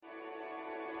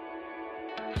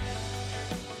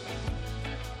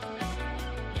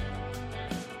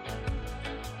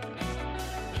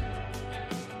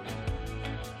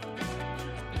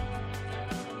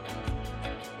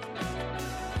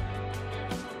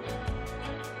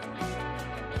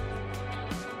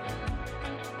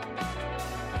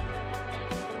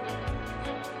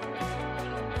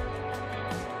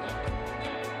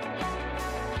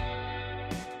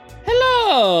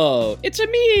It's a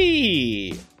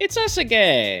me! It's us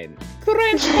again!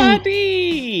 Grandpa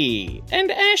and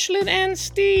Ashlyn and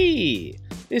Steve!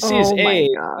 This is my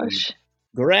gosh.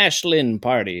 Grashlyn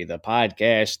Party, the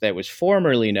podcast that was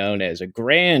formerly known as a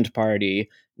Grand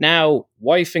Party, now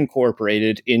Wife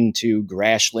Incorporated into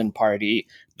Grashlyn Party,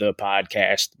 the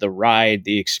podcast, the ride,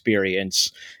 the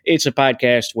experience. It's a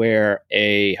podcast where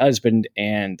a husband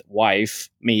and wife,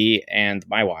 me and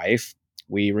my wife,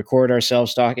 we record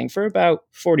ourselves talking for about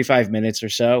 45 minutes or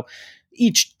so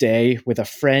each day with a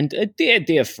friend, a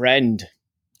dear friend.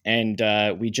 And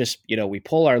we just, we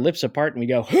pull our lips apart and we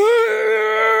go,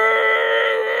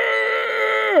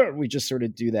 we just sort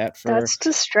of do that for That's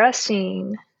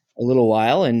distressing. A little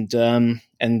while.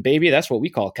 And baby, that's what we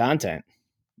call content.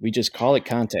 We just call it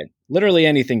content. Literally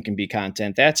anything can be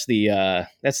content. That's the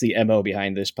MO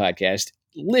behind this podcast.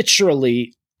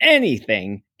 Literally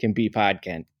anything can be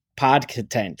podcast.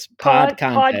 Podcontent.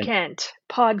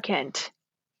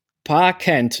 Pa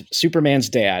Kent, Superman's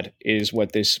dad, is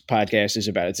what this podcast is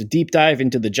about. It's a deep dive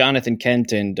into the Jonathan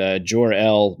Kent and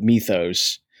Jor-El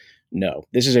mythos. No,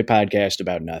 this is a podcast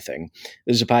about nothing.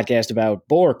 This is a podcast about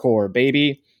Borecore,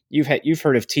 baby. You've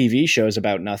heard of TV shows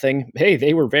about nothing. Hey,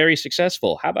 they were very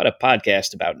successful. How about a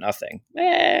podcast about nothing?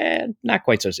 Not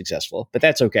quite so successful, but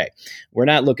that's okay. We're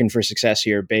not looking for success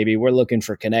here, baby. We're looking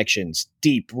for connections,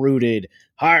 deep-rooted,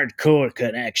 hardcore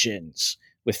connections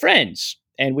with friends.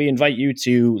 And we invite you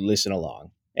to listen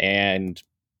along. And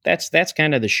that's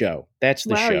kind of the show. That's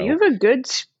the show. Wow, you have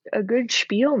a good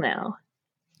spiel now.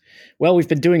 Well, we've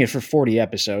been doing it for 40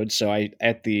 episodes, so I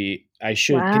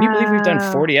should. Wow. Can you believe we've done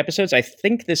 40 episodes? I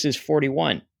think this is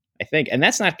 41. I think, and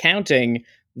that's not counting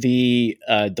the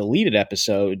deleted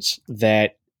episodes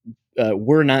that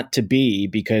were not to be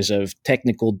because of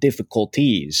technical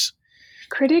difficulties.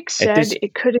 Critics said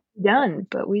it could have been done,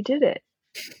 but we did it.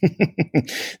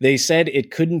 They said it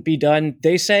couldn't be done.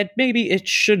 They said maybe it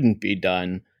shouldn't be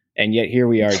done, and yet here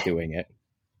we are doing it.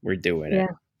 We're doing it.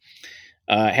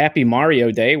 Happy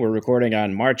Mario Day. We're recording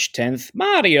on March 10th.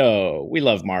 Mario! We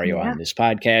love Mario on this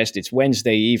podcast. It's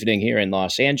Wednesday evening here in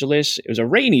Los Angeles. It was a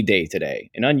rainy day today,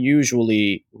 an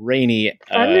unusually rainy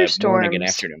morning and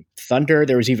afternoon. Thunder.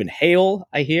 There was even hail,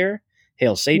 I hear.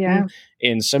 Hail Satan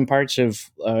in some parts of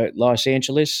Los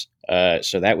Angeles.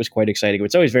 So that was quite exciting.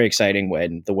 It's always very exciting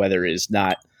when the weather is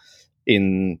not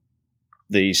in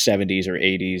the 70s or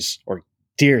 80s, or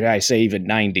dare I say even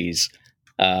 90s.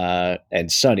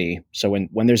 And sunny. So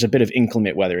when there's a bit of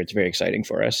inclement weather, it's very exciting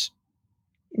for us.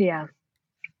 Yeah.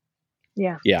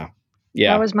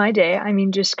 That was my day. I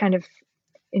mean, just kind of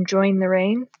enjoying the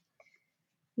rain,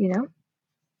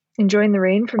 enjoying the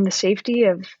rain from the safety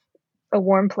of a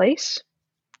warm place.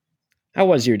 How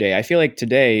was your day? I feel like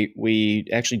today we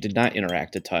actually did not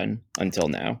interact a ton until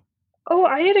now. Oh,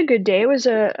 I had a good day. It was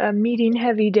a meeting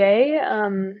heavy day.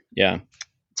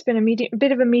 It's been a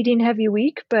bit of a meeting heavy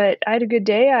week, but I had a good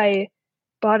day. I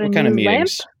bought a new lamp.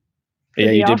 Yeah,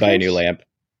 you did buy a new lamp.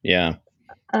 Yeah.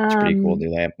 It's pretty cool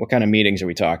new lamp. What kind of meetings are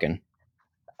we talking?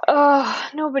 Oh,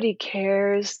 nobody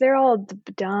cares. They're all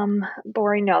dumb,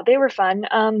 boring. No, they were fun.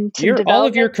 All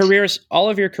of your careers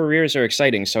are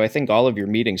exciting. So I think all of your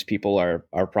meetings people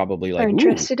are probably like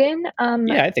interested in.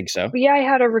 Yeah, I think so. Yeah, I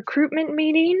had a recruitment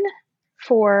meeting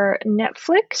for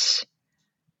Netflix.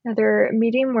 Another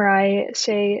meeting where I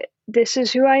say, this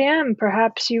is who I am.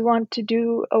 Perhaps you want to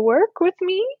do a work with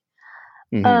me.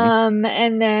 Mm-hmm.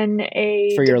 And then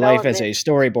for your life as a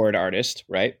storyboard artist,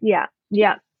 right? Yeah.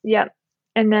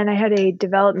 And then I had a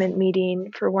development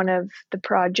meeting for one of the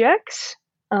projects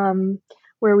where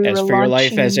we were launching. Your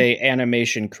life as a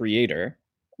animation creator.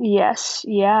 Yes.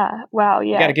 Yeah. Wow.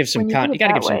 Yeah. You got to give some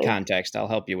some context. I'll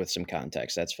help you with some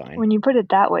context. That's fine. When you put it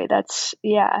that way, that's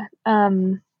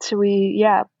so we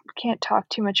can't talk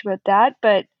too much about that,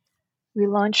 but we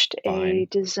launched a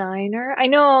designer. I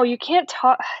know you can't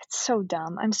talk. It's so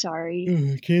dumb. I'm sorry.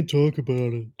 I can't talk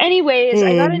about it. Anyways,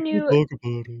 I got a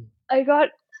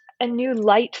new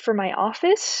light for my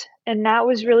office, and that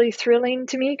was really thrilling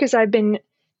to me because I've been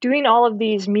doing all of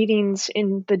these meetings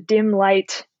in the dim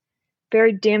light,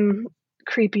 very dim,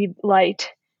 creepy light.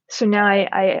 So now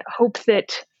I hope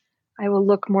that I will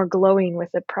look more glowing with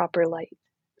a proper light.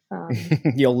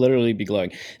 You'll literally be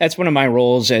glowing. That's one of my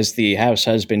roles as the house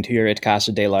husband here at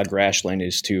Casa de la Grashlyn,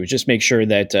 is to just make sure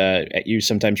that you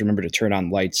sometimes remember to turn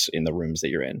on lights in the rooms that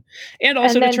you're in, and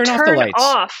also to turn off the lights.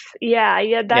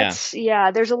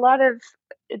 There's a lot of.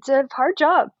 It's a hard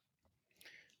job,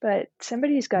 but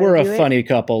somebody's got to do it. We're a funny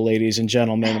couple, ladies and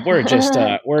gentlemen. We're just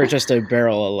a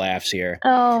barrel of laughs here.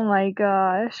 Oh my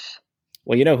gosh.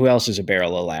 Well, you know who else is a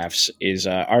barrel of laughs is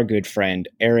our good friend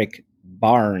Eric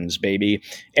Barnes, baby.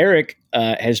 Eric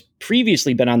has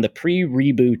previously been on the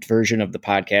pre-reboot version of the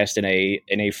podcast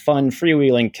in a fun,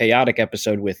 freewheeling, chaotic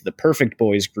episode with the Perfect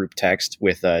Boys group text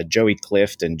with Joey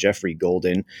Clift and Jeffrey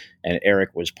Golden, and Eric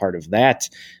was part of that.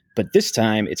 But this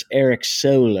time it's Eric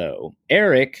solo.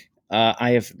 Eric,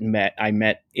 I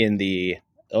met in the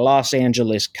Los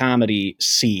Angeles comedy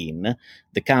scene,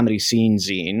 the comedy scene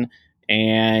zine,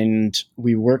 and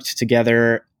we worked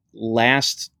together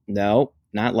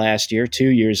not last year, 2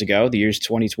 years ago. The year's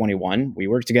 2021. We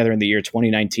worked together in the year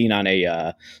 2019 on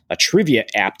a trivia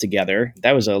app together.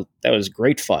 That was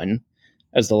great fun.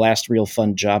 That was the last real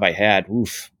fun job I had.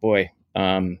 Oof, boy.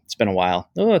 It's been a while.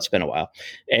 Oh, it's been a while.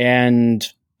 And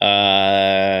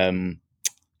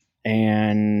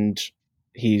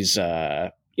he's he's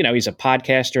a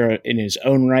podcaster in his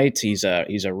own right. He's a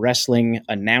wrestling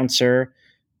announcer,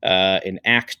 an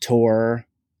actor.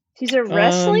 He's a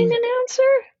wrestling announcer?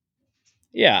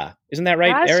 Yeah. Isn't that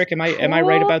right, That's Eric? Am I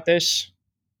right about this?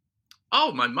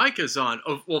 Oh, my mic is on.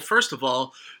 Oh, well, first of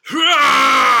all,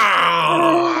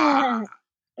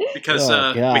 because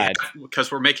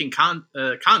we're making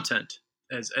content,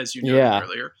 as you noted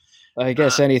earlier. I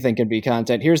guess anything can be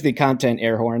content. Here's the content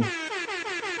air horn.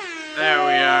 There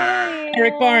we are.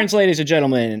 Eric Barnes, ladies and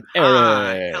gentlemen.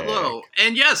 Hi, hello.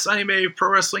 And yes, I am a pro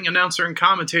wrestling announcer and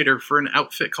commentator for an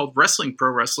outfit called Wrestling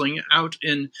Pro Wrestling out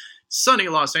in sunny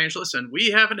Los Angeles, and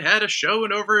we haven't had a show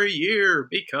in over a year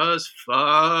because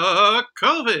fuck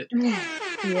COVID.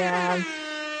 Yeah.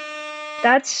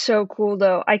 That's so cool,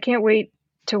 though. I can't wait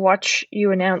to watch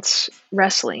you announce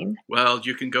wrestling. Well,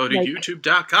 you can go to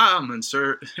youtube.com and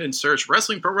search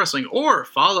Wrestling Pro Wrestling, or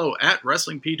follow at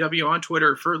WrestlingPW on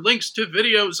Twitter for links to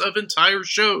videos of entire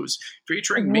shows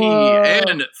featuring me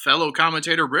and fellow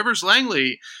commentator Rivers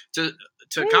Langley to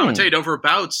commentate over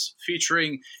bouts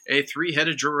featuring a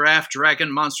 3-headed giraffe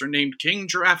dragon monster named King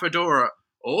Giraffadora,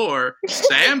 or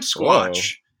Sam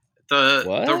Squatch,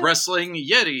 the wrestling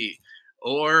yeti,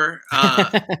 or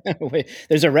wait,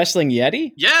 there's a wrestling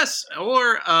yeti? Yes,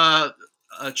 or a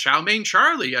Chow Mein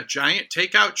Charlie, a giant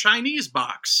takeout Chinese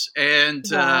box, and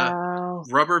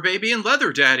Rubber Baby and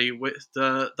Leather Daddy with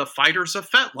the Fighters of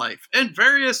FetLife, and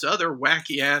various other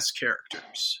wacky ass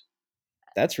characters.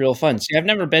 That's real fun. See, I've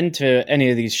never been to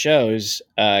any of these shows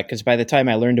because by the time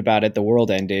I learned about it, the world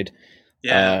ended.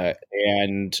 Yeah.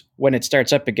 And when it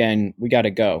starts up again, we got to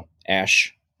go.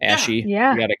 Ashy.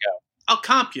 Yeah. We got to go. I'll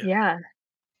comp you. Yeah.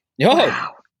 Oh.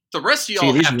 Wow. The rest of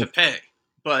y'all have to pay,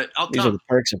 but these are the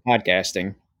perks of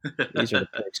podcasting. These are the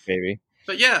perks, baby.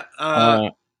 But yeah.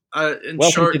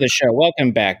 Welcome to the show.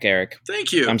 Welcome back, Eric.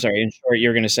 Thank you. I'm sorry. In short,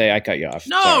 you're going to say I cut you off.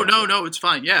 No, it's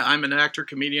fine. Yeah, I'm an actor,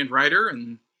 comedian, writer,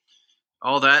 and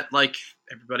all that, like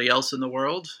everybody else in the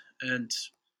world. And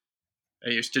I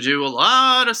used to do a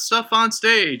lot of stuff on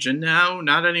stage, and now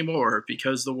not anymore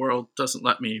because the world doesn't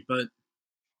let me.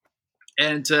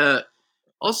 And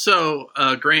also,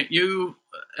 Grant, you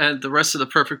and the rest of the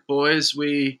Perfect Boys,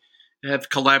 we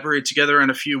have collaborated together on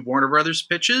a few Warner Brothers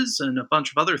pitches and a bunch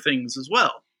of other things as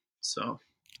well. So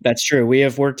that's true. We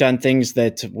have worked on things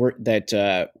that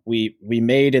we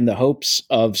made in the hopes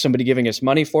of somebody giving us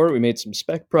money for it. We made some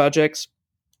spec projects.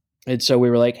 And so we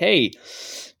were like, hey,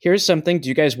 here's something. Do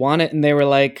you guys want it? And they were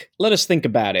like, let us think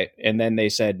about it. And then they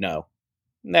said no.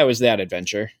 And that was that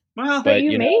adventure. Well, but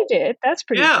you made it. That's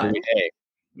pretty cool.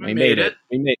 We made it.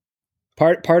 We made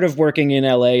part of working in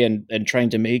LA and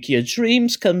trying to make your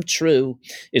dreams come true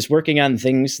is working on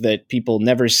things that people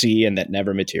never see and that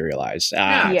never materialize.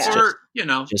 It's just how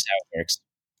it works.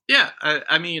 Yeah. And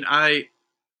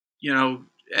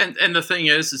the thing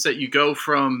is that you go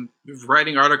from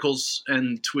writing articles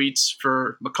and tweets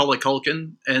for Macaulay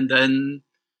Culkin and then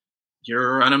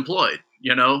you're unemployed.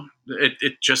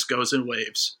 It just goes in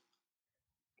waves.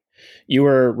 You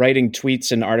were writing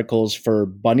tweets and articles for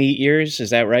Bunny Ears, is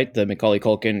that right? The Macaulay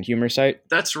Culkin humor site?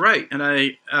 That's right. And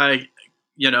I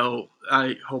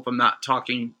hope I'm not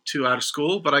talking too out of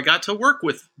school, but I got to work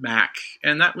with Mac,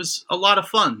 and that was a lot of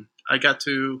fun. Did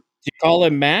you call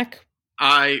him Mac?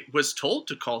 I was told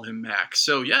to call him Mac,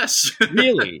 so yes.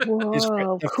 Really?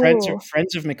 Whoa, cool.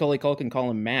 Friends of Macaulay Culkin call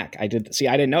him Mac. I didn't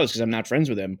know this because I'm not friends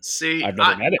with him. See, I've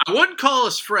never met him. I wouldn't call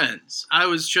us friends. I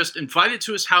was just invited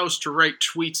to his house to write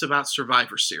tweets about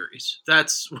Survivor Series.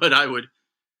 That's what I would.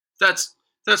 That's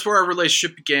where our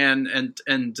relationship began, and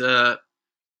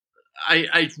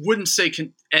I wouldn't say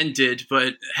ended,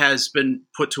 but has been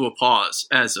put to a pause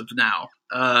as of now.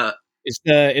 Is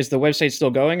the website still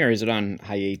going, or is it on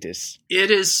hiatus? It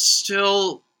is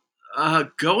still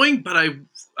going, but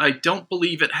I don't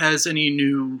believe it has any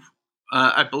new.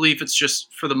 I believe it's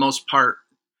just for the most part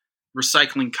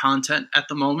recycling content at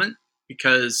the moment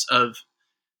because of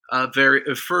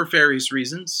for various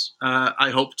reasons. I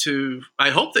hope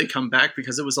they come back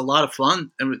because it was a lot of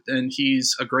fun, and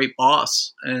he's a great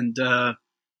boss and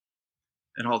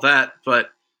all that. But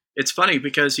it's funny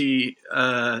because he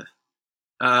at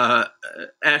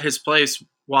his place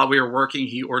while we were working,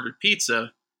 he ordered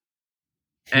pizza,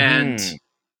 and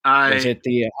was it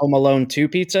the Home Alone 2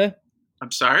 pizza?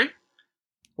 I'm sorry?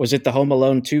 Was it the Home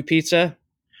Alone 2 pizza?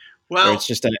 Well, or it's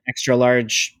just an extra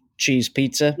large cheese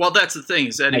pizza. Well, that's the thing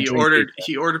is that he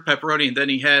ordered pepperoni, and then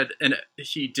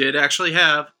he did actually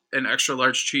have an extra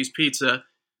large cheese pizza.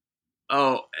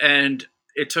 Oh, and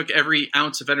it took every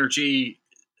ounce of energy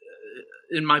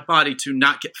in my body to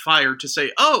not get fired to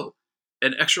say, "Oh,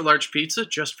 an extra large pizza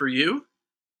just for you."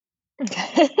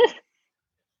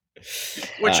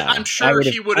 Which I'm sure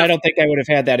he would have. I don't think I would have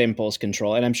had that impulse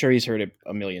control, and I'm sure he's heard it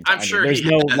a million times. I'm sure there's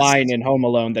no line in Home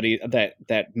Alone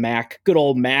that Mac, good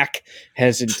old Mac,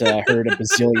 hasn't heard a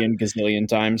gazillion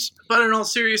times. But in all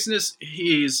seriousness,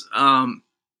 he's a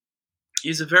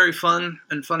very fun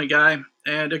and funny guy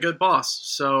and a good boss.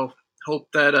 So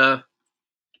hope that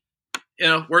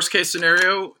worst case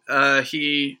scenario,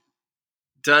 he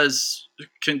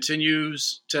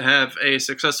continues to have a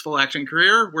successful acting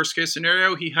career. Worst case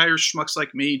scenario, he hires schmucks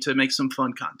like me to make some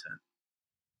fun content.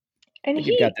 And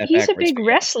he's a big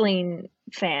wrestling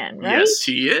fan, right? Yes,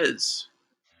 he is.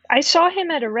 I saw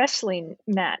him at a wrestling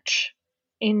match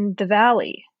in the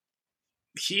Valley.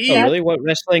 Really? What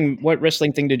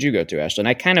wrestling thing did you go to, Ashlyn?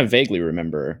 I kind of vaguely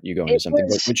remember you going to something.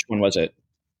 Which one was it?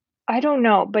 I don't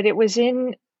know, but it was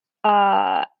in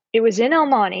El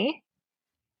Monte.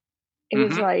 It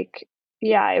was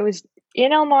it was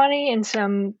in El Monte in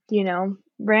some,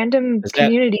 random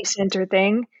community center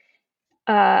thing.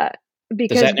 Because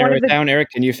does that narrow it down, Eric?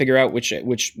 Can you figure out which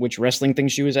wrestling thing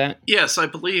she was at? Yes, I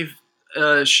believe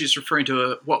she's referring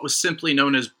to what was simply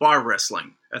known as bar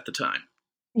wrestling at the time.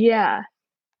 Yeah.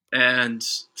 And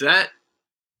that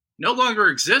no longer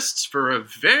exists for a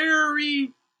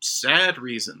very sad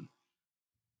reason.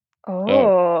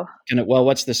 Oh.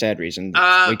 What's the sad reason?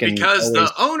 Because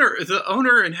the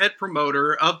owner and head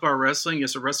promoter of bar wrestling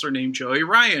is a wrestler named Joey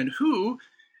Ryan, who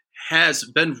has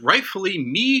been rightfully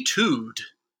Me Too'd.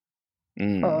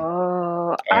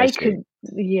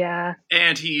 Yeah.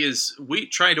 And he is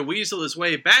trying to weasel his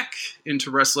way back into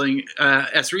wrestling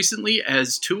as recently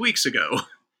as 2 weeks ago.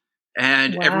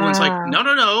 And everyone's like,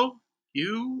 no,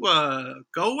 you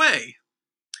go away.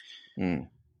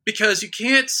 Because you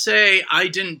can't say I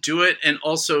didn't do it and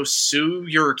also sue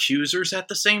your accusers at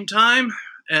the same time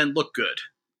and look good.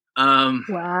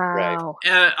 Wow.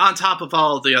 On top of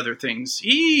all the other things,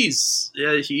 he is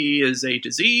a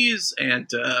disease, and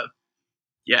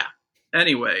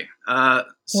Anyway,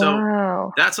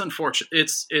 so that's unfortunate.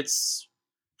 It's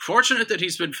fortunate that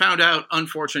he's been found out.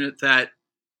 Unfortunate that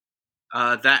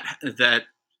that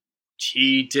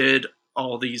he did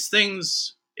all these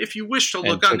things. If you wish to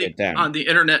look on the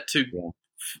internet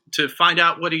to find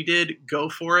out what he did, go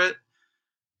for it.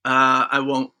 I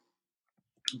won't,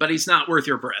 but he's not worth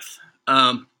your breath.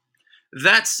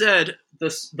 That said,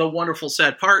 the wonderful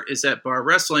sad part is that bar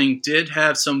wrestling did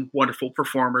have some wonderful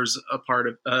performers a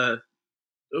part of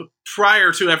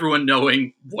prior to everyone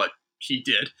knowing what he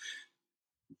did.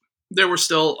 There were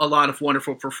still a lot of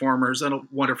wonderful performers and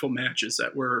wonderful matches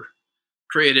that were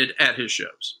created at his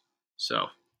shows. So.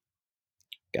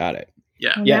 Got it.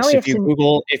 Yeah. Yes. If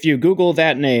you Google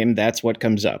that name, that's what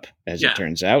comes up. As it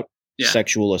turns out,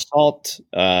 sexual assault,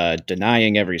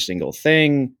 denying every single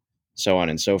thing, so on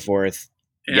and so forth.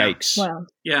 Yeah. Yikes! Wow.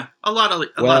 Yeah, a lot of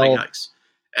yikes.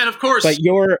 And of course,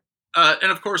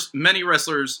 many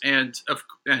wrestlers and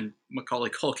Macaulay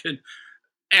Culkin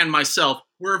and myself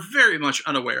were very much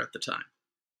unaware at the time.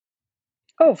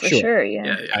 Oh, for sure.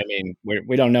 Yeah. I mean,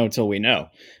 we don't know until we know.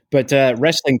 But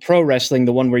pro wrestling,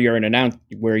 the one where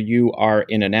you are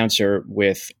an announcer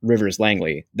with Rivers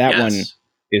Langley, that one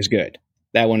is good.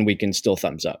 That one we can still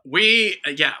thumbs up. We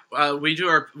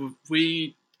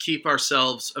keep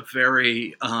ourselves a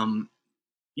very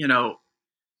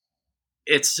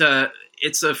it's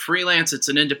a freelance, it's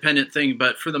an independent thing,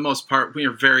 but for the most part, we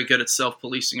are very good at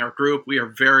self-policing our group. We are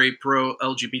very pro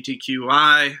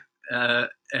LGBTQI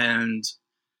and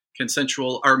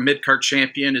consensual. Our mid-card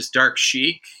champion is Dark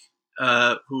Sheik,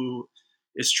 who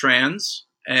is trans,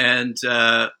 and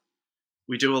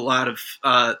we do a lot of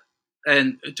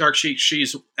and Dark Sheik,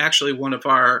 she's actually one of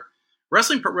our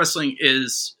wrestling. Pro wrestling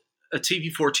is a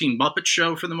TV-14 Muppet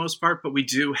show for the most part, but we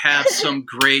do have some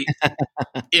great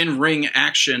in-ring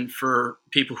action for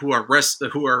people who are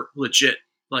legit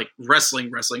like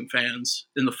wrestling fans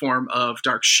in the form of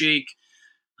Dark Sheik.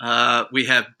 We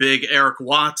have big Eric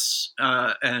Watts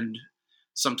and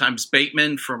sometimes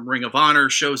Bateman from Ring of Honor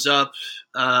shows up.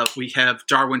 We have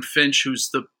Darwin Finch, who's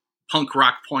the punk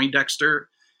rock Poindexter,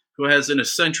 who has an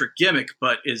eccentric gimmick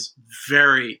but is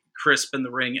very crisp in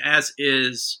the ring, as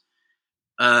is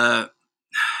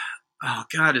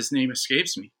his name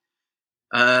escapes me.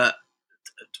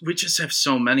 We just have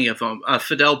so many of them.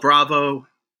 Fidel Bravo,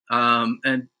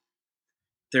 and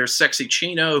there's Sexy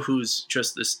Chino, who's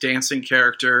just this dancing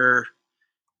character.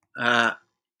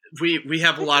 We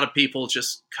have a lot of people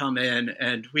just come in,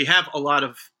 and we have a lot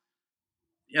of,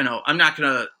 I'm not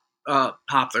going to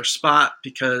pop their spot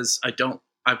because I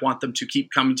want them to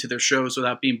keep coming to their shows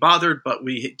without being bothered, but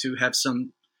we do have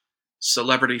some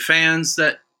celebrity fans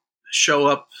that show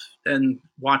up and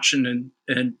watch and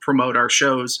promote our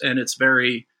shows, and it's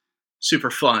very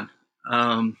super fun.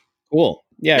 Cool.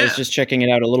 Yeah, I was just checking it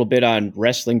out a little bit on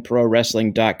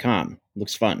WrestlingProWrestling.com.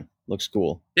 Looks fun. Looks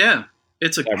cool. Yeah.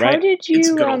 How did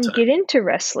you get into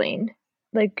wrestling?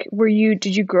 Like,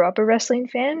 did you grow up a wrestling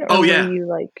fan? Or were you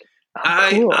like,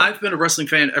 cool. I've been a wrestling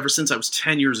fan ever since I was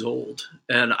 10 years old,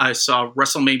 and I saw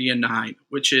WrestleMania 9,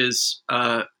 which is,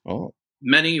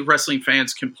 many wrestling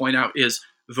fans can point out is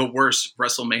the worst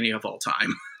WrestleMania of all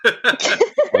time.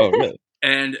 Oh, really?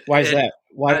 And why is that?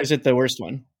 Why is it the worst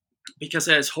one? Because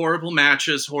it has horrible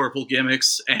matches, horrible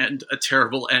gimmicks, and a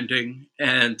terrible ending.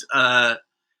 And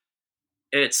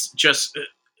it's just,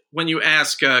 when you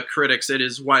ask critics, it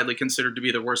is widely considered to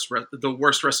be the worst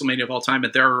WrestleMania of all time.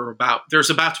 And there's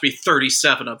about to be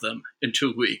 37 of them in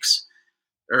 2 weeks,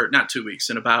 or not 2 weeks,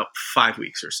 in about 5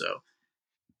 weeks or so.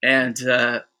 And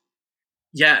and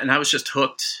I was just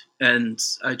hooked, and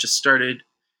I just started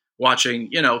watching,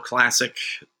 classic.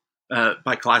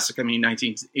 By classic, I mean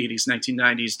 1980s,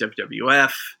 1990s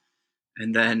WWF,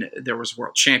 and then there was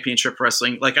World Championship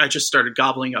Wrestling. Like, I just started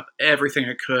gobbling up everything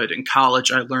I could. In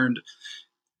college, I learned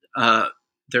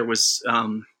there was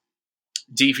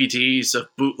DVDs of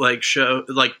bootlegs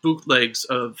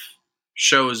of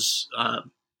shows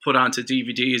put onto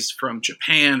DVDs from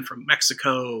Japan, from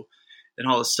Mexico, and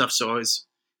all this stuff. So I was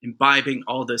imbibing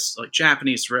all this, like,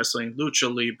 Japanese wrestling,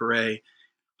 lucha libre,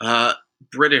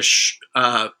 British,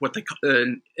 what they call,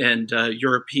 and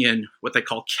European, what they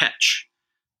call catch.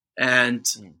 And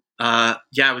I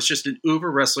was just an uber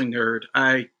wrestling nerd.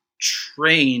 I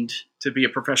trained to be a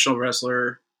professional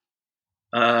wrestler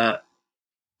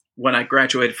when I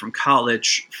graduated from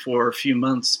college for a few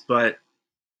months, but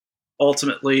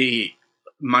ultimately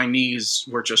my knees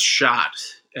were just shot.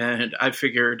 And I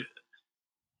figured,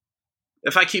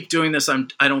 if I keep doing this, I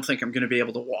don't think I'm going to be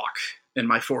able to walk in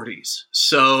my 40s.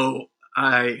 So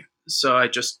I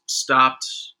just stopped.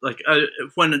 Like,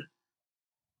 when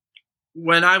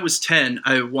I was 10,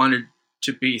 I wanted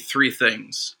to be 3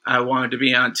 things. I wanted to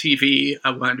be on TV,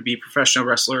 I wanted to be a professional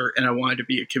wrestler, and I wanted to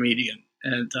be a comedian.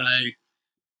 And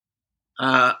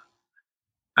I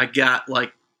got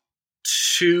like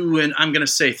 2, and I'm going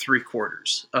to say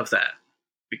 3/4 of that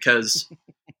because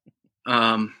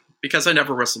I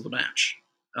never wrestled a match.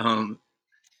 But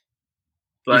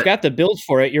you've got the build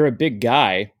for it. You're a big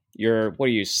guy. You're, what are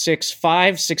you,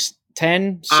 6'5",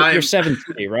 6'10"? You're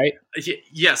 7'3", right?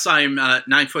 Yes, I'm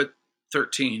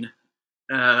 9'13".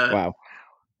 Wow.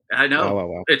 I know.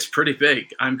 Wow. It's pretty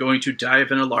big. I'm going to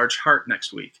dive in a large heart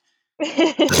next week.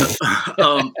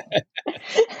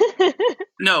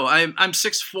 No, I'm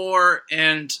 6'4",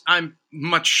 and I'm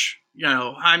much,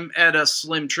 I'm at a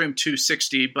slim trim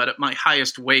 260, but at my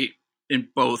highest weight in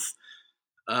both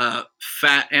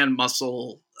fat and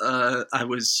muscle,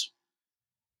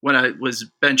 when I was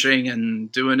benching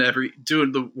and doing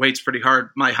the weights pretty hard,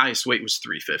 my highest weight was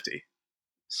 350.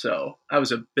 So I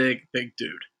was a big, big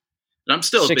dude. And I'm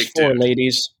still a big dude.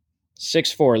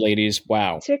 6'4", ladies.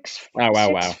 Wow. Wow.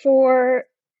 6'4",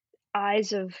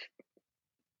 eyes of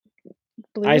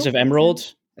blue. Eyes of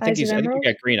emerald. I think you got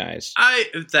green eyes.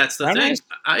 That's the thing.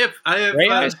 I have gray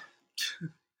eyes.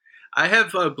 I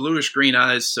have bluish green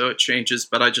eyes, so it changes,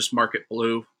 but I just mark it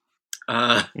blue.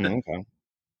 Okay.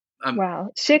 Wow.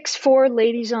 6'4"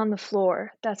 ladies on the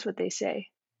floor. That's what they say.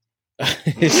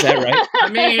 Is that right? I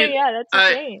mean, yeah, that's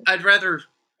a shame. I'd rather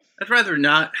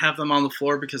not have them on the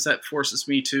floor because that forces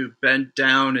me to bend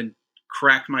down and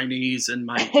crack my knees and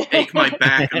ache my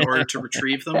back in order to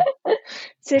retrieve them.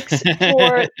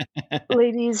 6'4"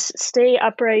 ladies, stay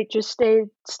upright. Just stay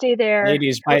there.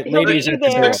 Ladies at the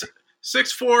door.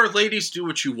 6'4" ladies, do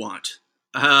what you want.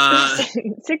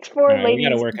 6'4" right, ladies. We got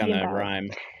to work on that rhyme.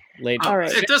 All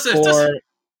right. It doesn't.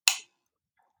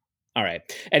 All right.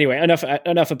 Anyway,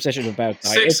 enough obsession about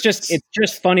it's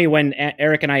just funny when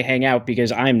Eric and I hang out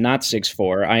because I'm not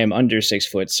 6'4", I am under 6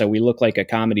 foot, so we look like a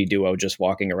comedy duo just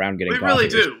walking around getting coffee. We really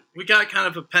do. We got kind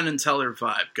of a Penn and Teller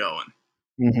vibe going.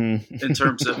 in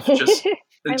terms of just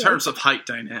in terms of height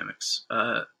dynamics.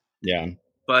 Yeah.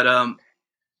 But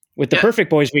with the Perfect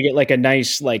Boys, we get like a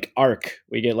nice like arc.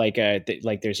 We get like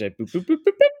there's a boop, boop, boop, boop,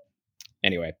 boop.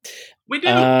 Anyway, we do.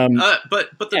 But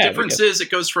the difference is it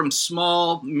goes from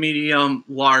small, medium,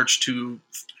 large to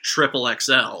triple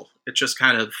XL. It just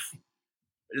kind of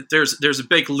there's a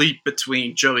big leap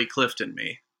between Joey Clift and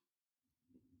me.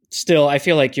 Still, I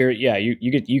feel like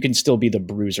you can still be the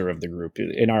bruiser of the group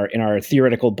in our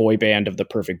theoretical boy band of the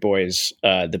Perfect Boys,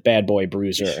 the bad boy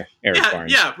bruiser, Eric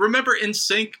Barnes. Yeah, remember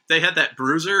NSYNC? They had that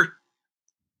bruiser.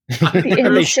 The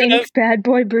NSYNC bad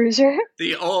boy bruiser.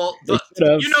 You know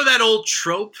that old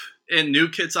trope in New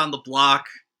Kids on the Block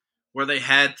where they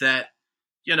had that,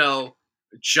 you know,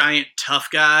 giant tough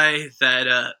guy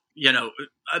that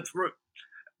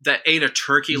that ate a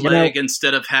turkey leg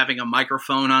instead of having a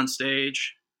microphone on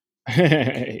stage.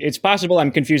 It's possible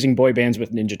I'm confusing boy bands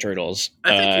with Ninja Turtles.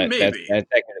 I think you may be.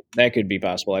 That could be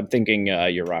possible. I'm thinking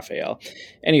you're Raphael.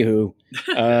 Anywho,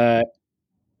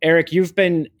 Eric, you've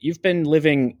been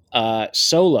living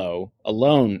solo,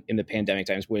 alone in the pandemic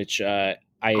times, which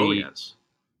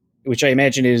which I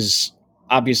imagine is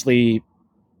obviously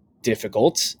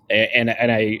difficult, and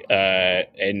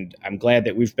I'm glad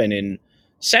that we've been in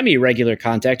semi-regular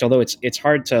contact. Although it's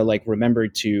hard to like remember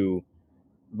to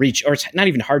reach, or it's not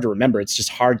even hard to remember. It's just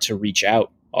hard to reach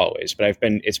out always. But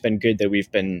it's been good that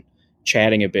we've been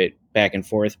chatting a bit back and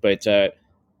forth. But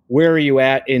where are you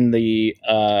at in the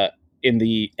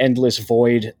endless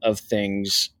void of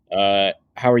things?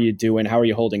 How are you doing? How are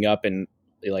you holding up? And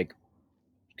like,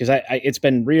 because it's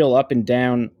been real up and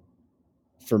down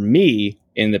for me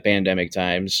in the pandemic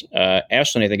times.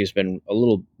 Ashlyn, I think, has been a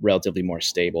little relatively more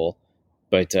stable,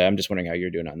 but I'm just wondering how you're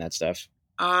doing on that stuff.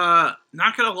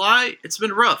 Not gonna lie, it's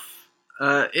been rough.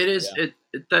 It is. Yeah.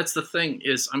 That's the thing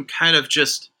is I'm kind of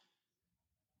just.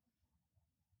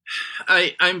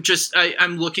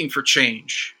 I'm looking for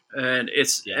change. And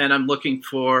and I'm looking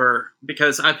for,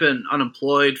 because I've been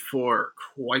unemployed for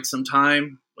quite some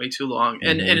time, way too long.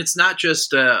 Mm-hmm. And it's not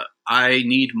just I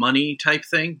need money type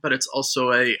thing, but it's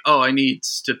also I need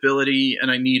stability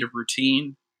and I need a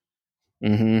routine.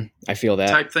 Mm-hmm. I feel that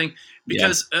type thing.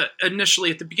 Because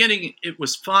initially at the beginning, it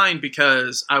was fine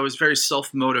because I was very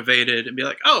self-motivated and be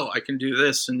like, I can do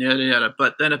this and yada, yada.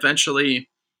 But then eventually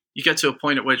you get to a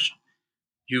point at which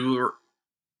you're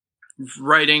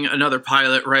writing another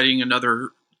pilot, writing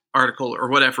another article or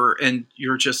whatever, and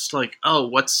you're just like,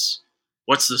 what's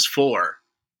this for?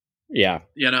 Yeah.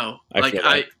 You know,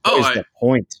 the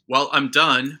point? Well, I'm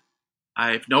done.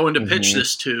 I have no one to pitch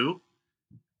this to.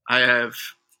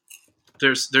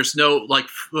 There's no like,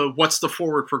 what's the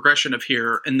forward progression of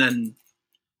here? And then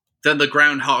the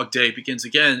Groundhog Day begins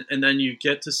again. And then you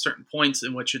get to certain points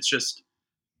in which it's just,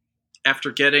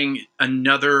 after getting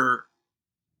another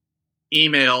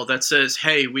email that says,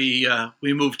 hey, we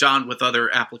moved on with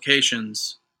other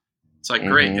applications. It's like,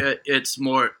 great.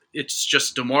 It's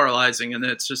just demoralizing. And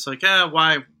it's just like,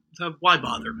 why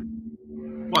bother?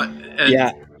 What?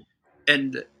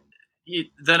 And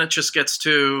then it just gets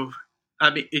to,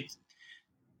 I mean,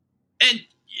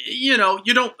 you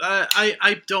don't,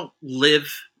 I don't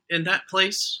live in that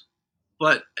place,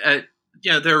 but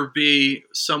there would be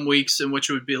some weeks in which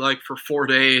it would be like for 4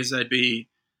 days, I'd be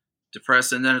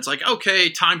depressed, and then it's like, okay,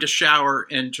 time to shower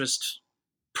and just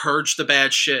purge the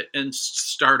bad shit and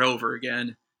start over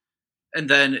again. And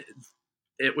then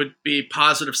it would be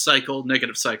positive cycle,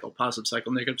 negative cycle, positive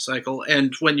cycle, negative cycle.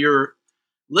 And when you're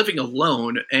living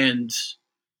alone and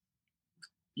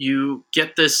you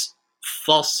get this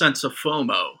false sense of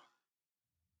FOMO,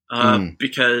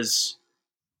 because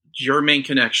your main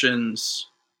connections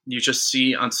you just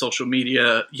see on social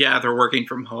media, they're working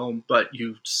from home, but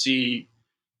you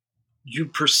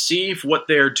perceive what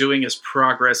they're doing as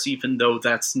progress, even though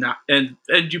that's not, and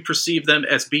you perceive them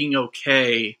as being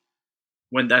okay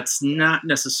when that's not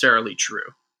necessarily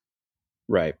true.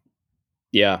 Right.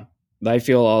 Yeah. I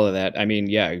feel all of that. I mean,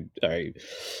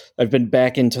 I've been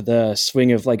back into the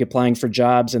swing of like applying for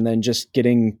jobs and then just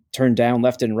getting turned down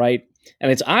left and right.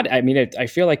 And it's odd. I mean, I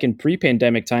feel like in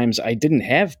pre-pandemic times, I didn't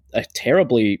have a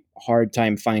terribly hard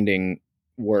time finding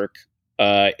work.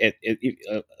 At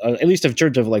least in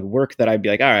terms of like work that I'd be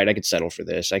like, all right, I could settle for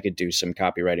this. I could do some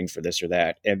copywriting for this or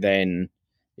that. And then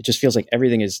it just feels like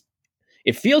everything is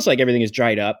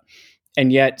dried up.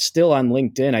 And yet still on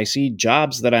LinkedIn, I see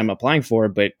jobs that I'm applying for,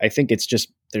 but I think it's just,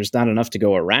 there's not enough to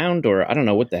go around, or I don't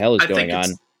know what the hell is going on.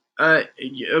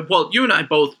 Well, you and I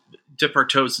both dip our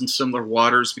toes in similar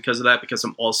waters because of that, because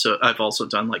I've also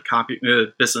done like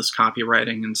business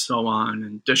copywriting and so on,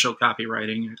 and digital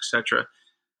copywriting, etc.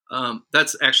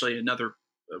 That's actually another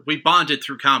we bonded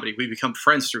through comedy. We become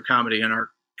friends through comedy and our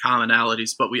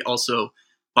commonalities, but we also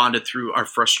bonded through our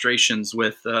frustrations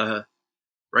with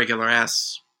regular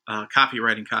ass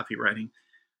copywriting.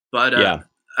 But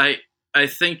I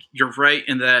think you're right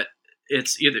in that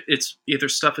it's either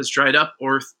stuff is dried up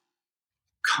or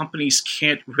companies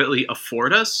can't really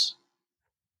afford us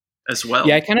as well.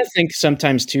 Yeah, I kind of think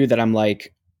sometimes too that I'm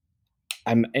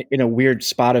in a weird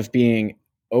spot of being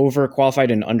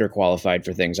overqualified and underqualified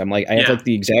for things. I have like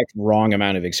the exact wrong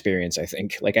amount of experience, I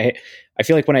think. Like I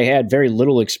feel like when I had very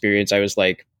little experience, I was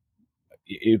like,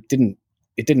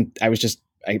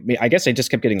 I guess I just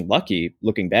kept getting lucky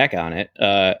looking back on it.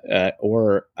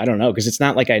 Or I don't know, because it's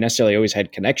not like I necessarily always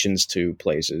had connections to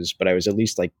places, but I was at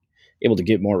least like able to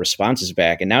get more responses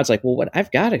back. And now it's like, well,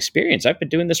 I've got experience. I've been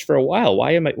doing this for a while.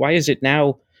 Why is it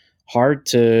now hard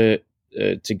to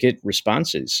get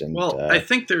responses? And I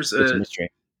think there's a mystery.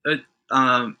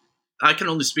 I can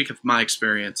only speak of my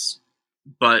experience,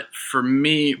 but for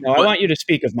me, I want you to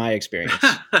speak of my experience.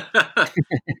 But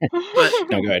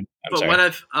no, go ahead.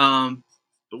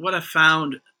 What I've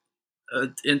found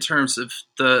in terms of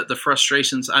the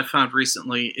frustrations I've found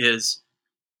recently is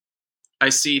I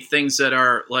see things that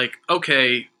are like,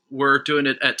 okay, we're doing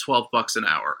it at $12 an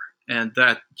hour, and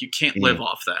that you can't live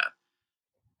off that,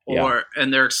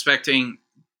 and they're expecting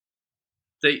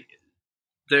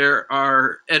there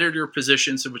are editor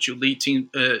positions in which you lead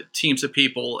teams of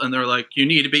people, and they're like, you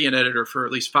need to be an editor for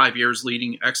at least 5 years,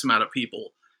 leading X amount of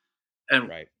people.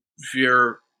 And if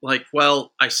you're like,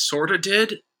 well, I sort of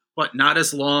did, but not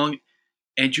as long,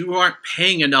 and you aren't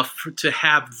paying enough to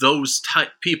have those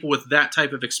people with that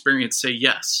type of experience say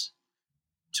yes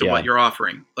to what you're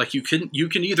offering. Like you can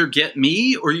either get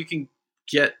me or you can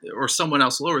get someone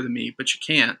else lower than me, but you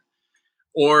can't.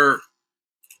 Or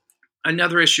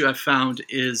another issue I've found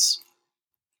is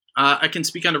I can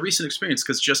speak on a recent experience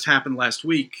because it just happened last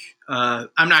week.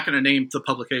 I'm not going to name the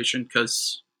publication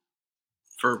because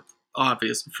for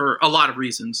a lot of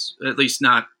reasons, at least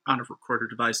not on a recorder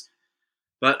device.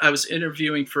 But I was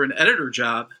interviewing for an editor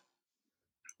job,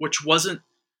 which wasn't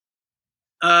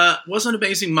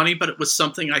amazing money, but it was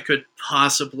something I could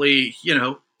possibly,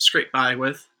 scrape by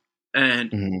with.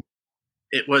 And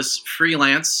it was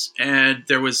freelance, and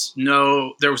there was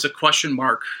a question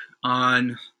mark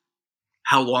on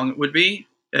how long it would be.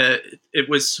 It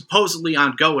was supposedly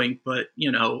ongoing, but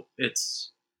it's,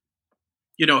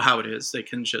 how it is. They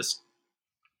can just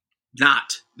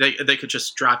they could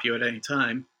just drop you at any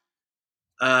time.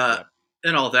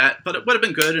 And all that, but it would have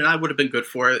been good, and I would have been good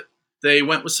for it. They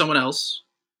went with someone else.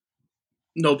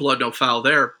 No blood, no foul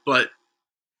there. But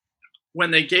when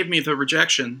they gave me the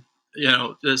rejection,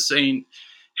 just saying,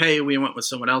 hey, we went with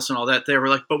someone else and all that, they were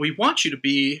like, but we'd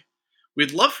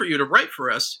love for you to write for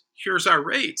us. Here's our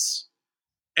rates.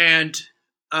 And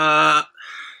the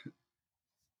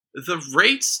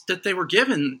rates that they were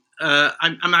given,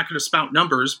 I'm not going to spout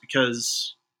numbers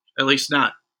because, at least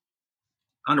not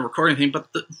on a recording thing,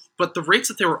 but the rates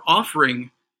that they were offering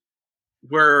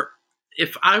were,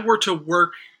 if I were to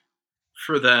work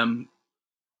for them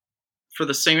for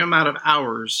the same amount of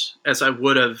hours as I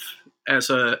would have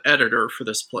as an editor for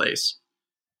this place,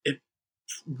 it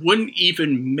wouldn't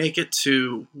even make it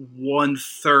to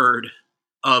 1/3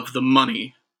 of the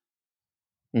money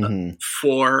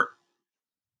for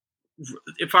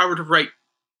if I were to write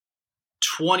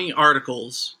 20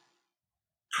 articles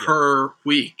per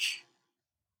week.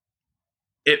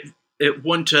 It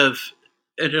wouldn't have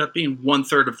ended up being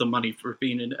 1/3 of the money for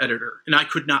being an editor, and I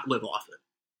could not live off it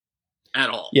at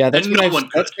all. Yeah, that's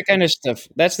the kind of stuff.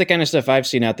 That's the kind of stuff I've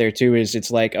seen out there too. Is it's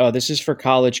like, oh, this is for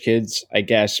college kids, I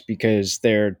guess, because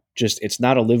it's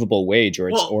not a livable wage, or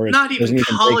it doesn't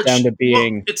even break down to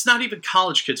being. Well, it's not even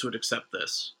college kids would accept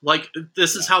this. Like,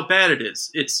 this is how bad it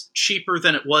is. It's cheaper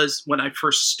than it was when I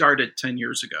first started 10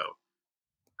 years ago.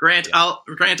 I'll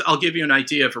give you an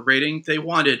idea of a rating. They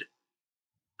wanted.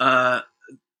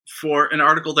 For an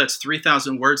article that's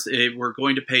 3,000 words, they were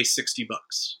going to pay $60.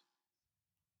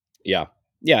 Yeah.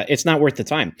 It's not worth the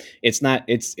time. It's not.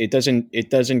 It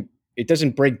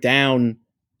doesn't break down.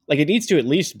 Like, it needs to at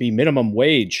least be minimum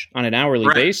wage on an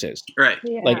hourly basis. Right.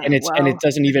 Yeah, and it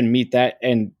doesn't even meet that.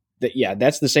 And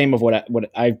that's the same of what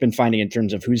I've been finding in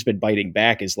terms of who's been biting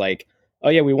back is like, oh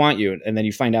yeah, we want you, and then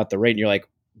you find out the rate, and you're like,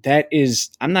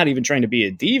 I'm not even trying to be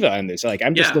a diva on this. Like,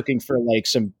 I'm just looking for like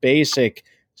some basic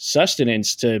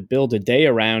sustenance to build a day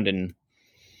around. And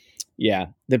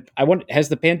has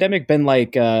the pandemic been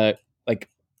like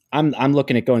I'm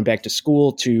looking at going back to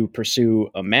school to pursue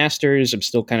a master's. I'm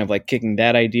still kind of like kicking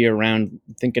that idea around,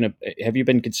 thinking of, have you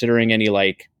been considering any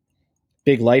like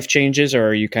big life changes, or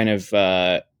are you kind of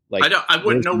I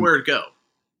wouldn't know where to go.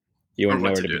 You wouldn't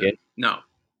know where to begin? No,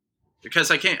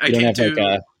 because I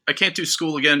can't do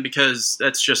school again because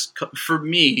that's just, for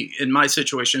me, in my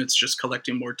situation, it's just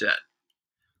collecting more debt.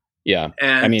 Yeah.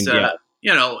 And,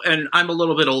 and I'm a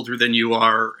little bit older than you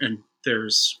are, and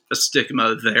there's a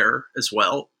stigma there as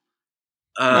well.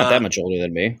 Not that much older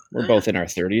than me. We're both in our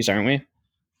 30s, aren't we?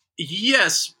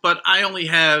 Yes, but I only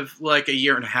have like a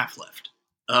year and a half left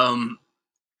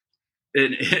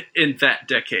in that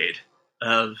decade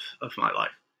of my life.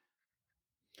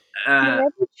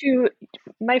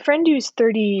 My friend who's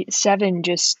 37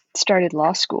 just started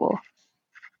law school.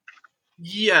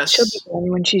 Yes. She'll be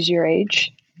done when she's your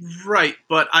age. Right,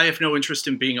 but I have no interest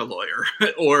in being a lawyer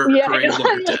or creating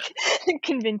lawyer debt.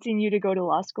 Convincing you to go to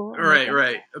law school.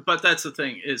 Right. But that's the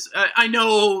thing is, I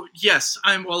know, yes,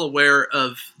 I'm well aware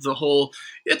of the whole,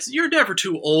 you're never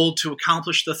too old to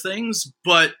accomplish the things,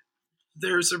 but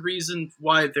there's a reason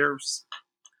why there's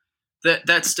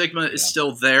that stigma is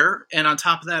still there. And on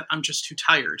top of that, I'm just too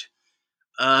tired.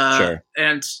 Sure.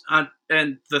 And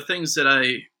the things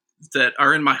that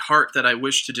are in my heart that I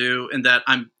wish to do and that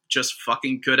I'm just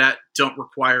fucking good at don't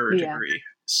require a degree.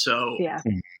 So,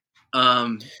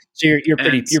 so you're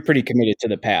pretty committed to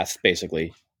the path,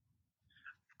 basically.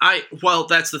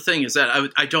 That's the thing is that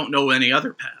I don't know any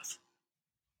other path.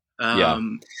 That's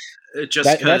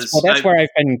where I've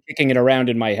been kicking it around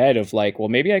in my head of like, well,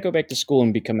 maybe I go back to school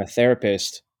and become a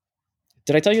therapist.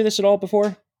 Did I tell you this at all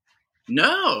before?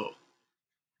 No.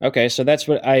 Okay, so that's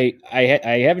what I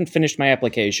haven't finished my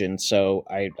application, so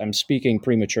I'm speaking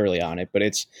prematurely on it, but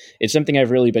it's something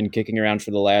I've really been kicking around for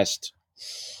the last,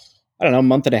 I don't know,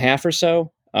 month and a half or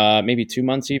so, maybe 2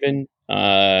 months even.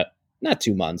 Not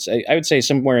 2 months. I would say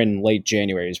somewhere in late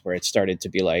January is where it started to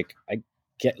be like, I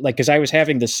get like, because I was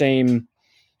having the same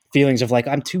feelings of like,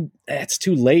 it's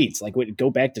too late. Like,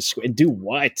 go back to school and do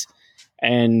what?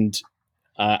 And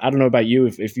I don't know about you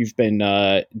if you've been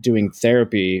doing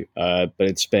therapy, but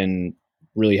it's been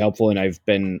really helpful. And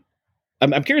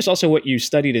I'm curious also what you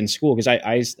studied in school, because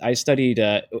I studied,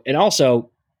 and also,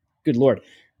 good Lord,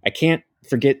 I can't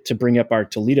forget to bring up our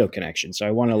Toledo connection. So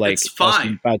I want to ask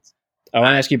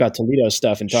you about Toledo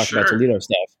stuff and talk about Toledo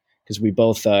stuff, because we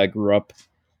both grew up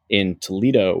in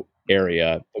Toledo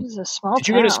area. This is a small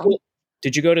town.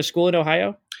 Did you go to school in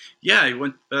Ohio? Yeah, I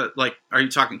went. Are you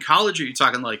talking college or are you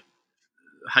talking like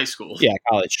high school? Yeah,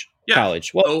 college. Yeah.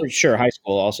 College. Well, for sure, high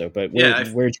school also. But where'd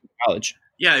you go to college?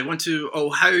 Yeah, I went to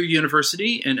Ohio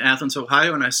University in Athens,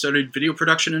 Ohio, and I studied video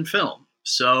production and film.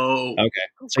 So okay,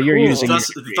 so you're using thus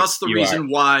the reason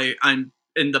why I'm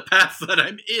in the path that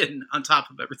I'm in, on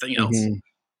top of everything else.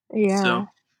 Mm-hmm. Yeah. So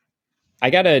I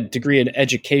got a degree in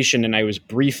education, and I was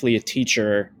briefly a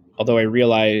teacher. Although I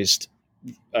realized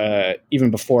even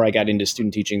before I got into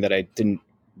student teaching that I didn't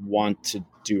want to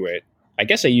do it. I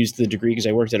guess I used the degree because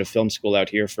I worked at a film school out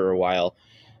here for a while.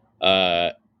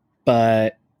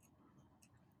 But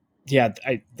yeah,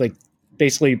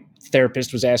 basically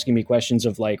therapist was asking me questions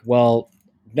of like, well,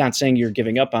 not saying you're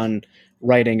giving up on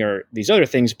writing or these other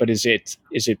things, but is it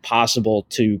possible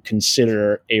to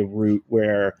consider a route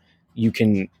where you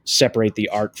can separate the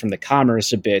art from the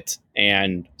commerce a bit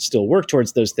and still work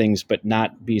towards those things, but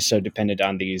not be so dependent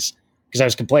on these? Because I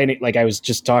was complaining, like I was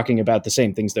just talking about the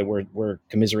same things that we're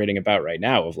commiserating about right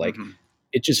now of like,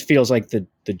 it just feels like the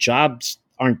jobs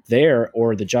aren't there,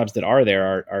 or the jobs that are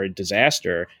there are a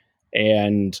disaster.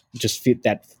 And just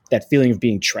that feeling of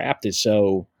being trapped is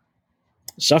so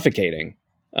suffocating.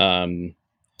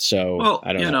 So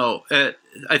I don't know.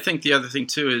 I think the other thing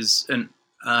too is, and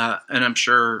I'm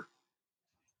sure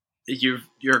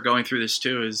you're going through this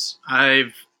too, is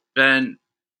I've been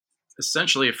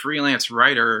essentially a freelance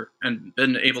writer and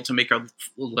been able to make a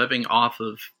living off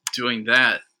of doing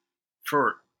that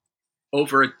for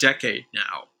over a decade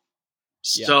now.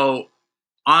 Yeah. So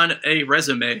on a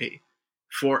resume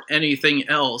for anything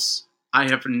else, I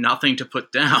have nothing to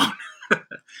put down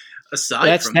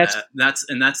aside from that. That's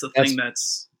the thing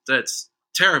that's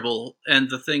terrible. And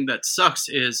the thing that sucks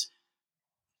is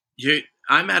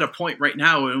I'm at a point right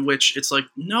now in which it's like,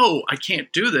 no, I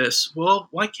can't do this. Well,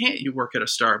 why can't you work at a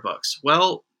Starbucks?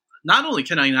 Well, not only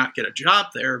can I not get a job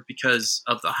there because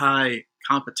of the high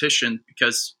competition,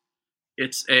 because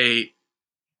it's the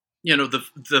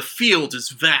field is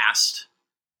vast,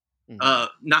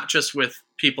 not just with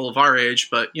people of our age,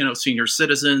 but, senior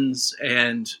citizens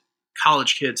and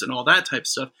college kids and all that type of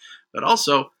stuff. But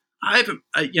also,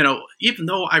 even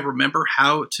though I remember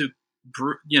how to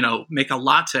make a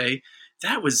latte,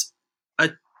 that was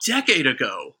a decade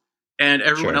ago, and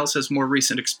everyone else has more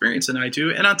recent experience than I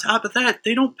do. And on top of that,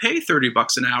 they don't pay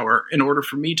 $30 an hour in order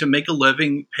for me to make a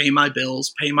living, pay my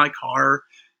bills, pay my car,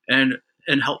 and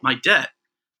help my debt.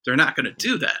 They're not going to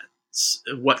do that.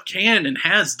 what can and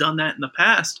has done that in the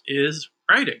past is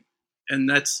writing, and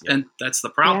that's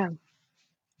the problem.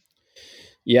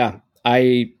 Yeah.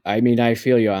 I mean, I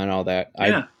feel you on all that.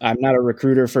 Yeah. I'm not a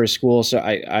recruiter for a school, so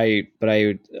if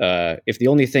the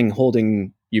only thing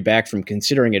holding you back from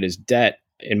considering it is debt,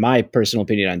 in my personal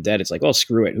opinion on debt, it's like, well,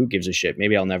 screw it. Who gives a shit?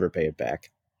 Maybe I'll never pay it back.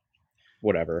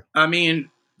 Whatever. I mean,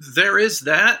 there is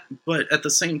that, but at the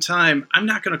same time, I'm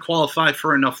not going to qualify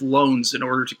for enough loans in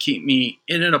order to keep me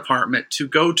in an apartment to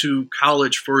go to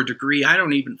college for a degree I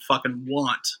don't even fucking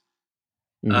want,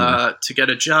 to get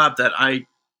a job that I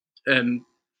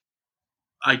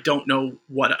don't know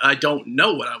what I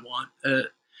want.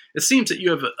 It seems that you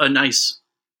have a nice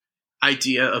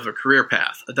idea of a career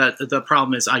path. That the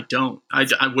problem is I don't. I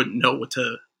wouldn't know what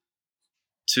to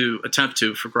attempt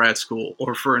to for grad school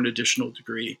or for an additional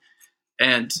degree,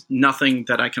 and nothing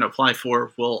that I can apply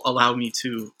for will allow me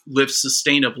to live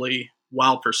sustainably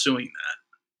while pursuing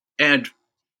that, and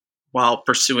while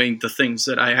pursuing the things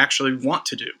that I actually want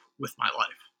to do with my life.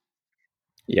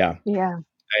 Yeah. Yeah.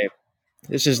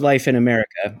 This is life in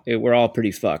America. We're all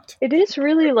pretty fucked. It is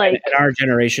really like... And our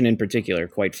generation in particular,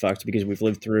 quite fucked, because we've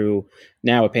lived through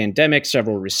now a pandemic,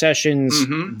 several recessions,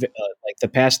 like the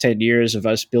past 10 years of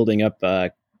us building up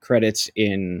credits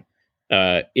in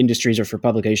industries or for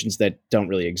publications that don't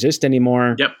really exist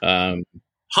anymore. Yep.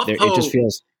 It just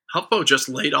feels... HuffPo just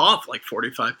laid off like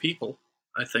 45 people,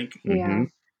 I think. Yeah.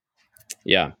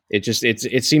 Yeah.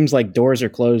 It seems like doors are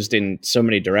closed in so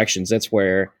many directions. That's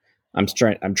where I'm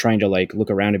trying to like look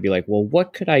around and be like, well,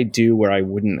 what could I do where I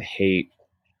wouldn't hate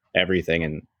everything?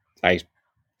 And like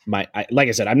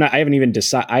I said, I haven't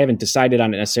decided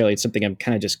on it necessarily. It's something I'm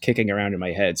kind of just kicking around in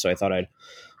my head. So I thought I'd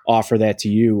offer that to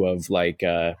you of like,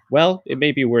 well, it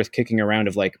may be worth kicking around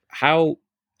of like how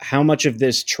much of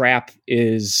this trap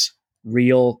is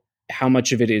real, how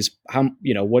much of it is,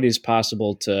 what is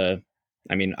possible to,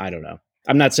 I mean, I don't know.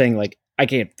 I'm not saying like, I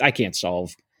can't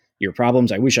solve your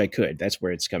problems. I wish I could. That's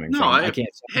where it's coming from. I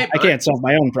can't solve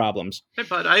my own problems. Hey,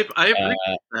 but I agree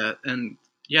with that. And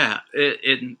yeah,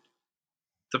 the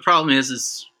problem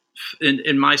is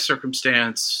in my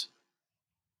circumstance,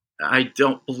 I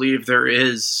don't believe there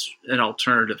is an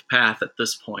alternative path at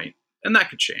this point, and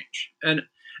that could change. And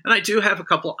I do have a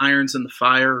couple irons in the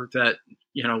fire that,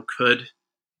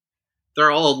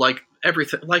 they're all like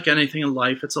everything, like anything in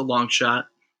life. It's a long shot.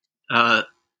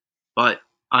 But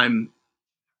I'm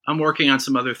working on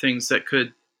some other things that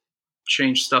could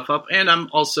change stuff up. And I'm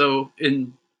also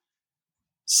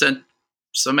sent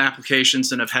some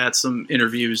applications and have had some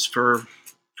interviews for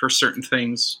certain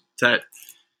things that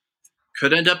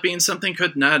could end up being something,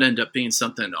 could not end up being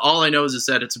something. All I know is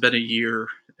that it's been a year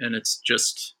and it's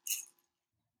just,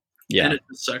 and it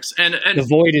just sucks. And the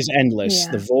void is endless.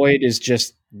 Yeah. The void is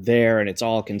just there and it's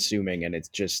all consuming. And it's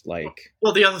just like,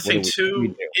 well, the other thing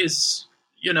too is,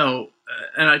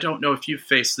 and I don't know if you've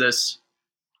faced this.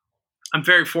 I'm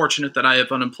very fortunate that I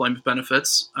have unemployment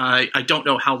benefits. I don't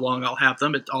know how long I'll have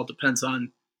them. It all depends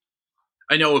on,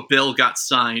 I know a bill got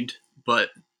signed, but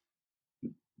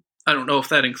I don't know if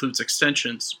that includes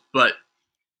extensions. But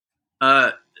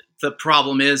the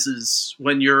problem is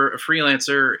when you're a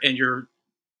freelancer and you're,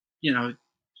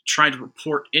 trying to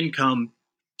report income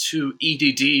to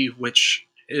EDD, which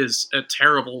is a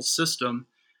terrible system.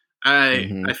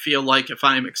 I feel like if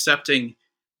I'm accepting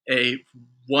a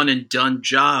one and done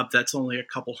job that's only a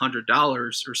couple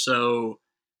 $100 or so,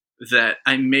 that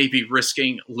I may be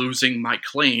risking losing my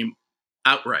claim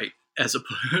outright,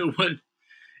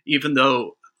 even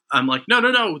though I'm like,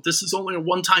 no, this is only a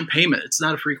one-time payment. It's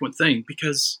not a frequent thing,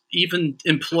 because even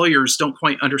employers don't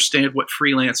quite understand what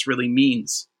freelance really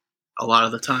means a lot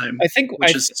of the time. I think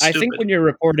when you're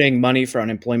reporting money for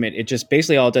unemployment, it just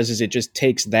basically all it does is it just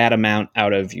takes that amount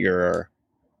out of your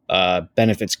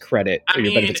benefits credit.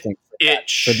 Your benefits thing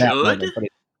for that moment,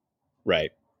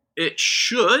 right. It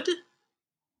should,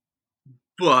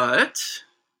 but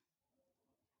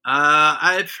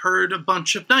I've heard a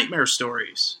bunch of nightmare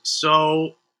stories.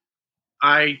 So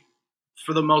I,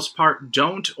 for the most part,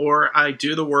 don't, or I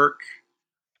do the work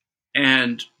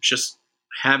and just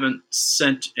haven't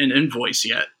sent an invoice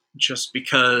yet, just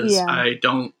because I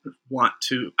don't want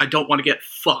to get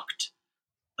fucked,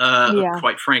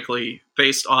 quite frankly,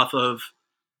 based off of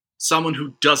someone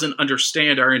who doesn't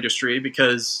understand our industry,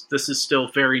 because this is still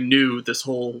very new, this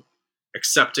whole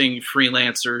accepting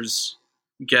freelancers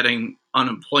getting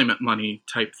unemployment money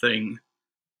type thing.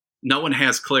 No one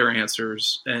has clear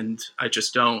answers, and I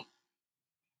just don't.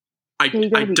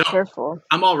 You gotta be careful.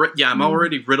 I'm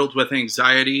already riddled with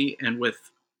anxiety and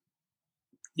with,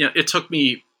 it took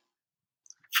me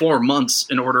 4 months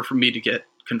in order for me to get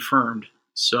confirmed.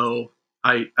 So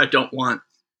I don't want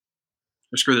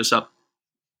or screw this up.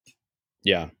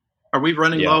 Yeah. Are we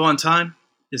running low on time?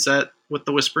 Is that what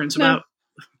the whispering's about?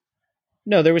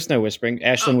 No, there was no whispering.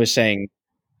 Ashlyn was saying.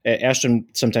 Ashlyn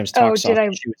sometimes talks. Oh,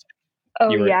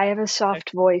 did I? I have a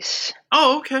soft voice.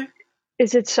 Oh, okay.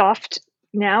 Is it soft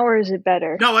now or is it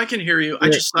better? No, I can hear you. I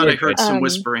just thought I heard some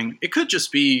whispering. It could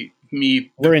just be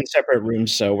me. We're in separate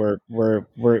rooms, so we're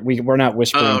not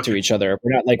whispering to each other.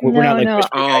 We're not like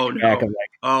whispering back of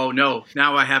like. Oh no!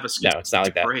 Now I have a no. It's not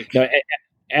like that. No,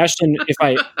 Ashlyn,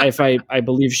 if I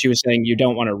believe she was saying you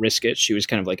don't want to risk it. She was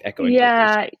kind of like echoing.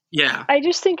 Yeah. I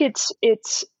just think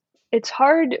it's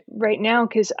hard right now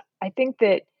because I think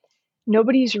that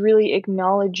nobody's really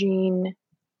acknowledging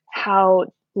how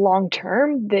long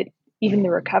term that even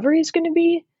the recovery is going to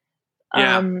be.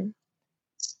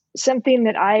 Something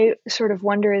that I sort of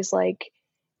wonder is like,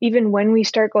 even when we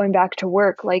start going back to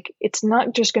work, like it's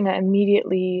not just going to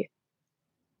immediately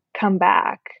come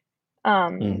back.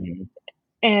 And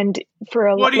for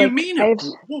a what do you mean?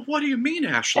 What do you mean,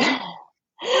 Ashley? What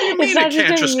do you mean it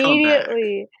can't just come back?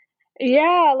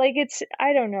 Yeah, like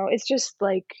I don't know. It's just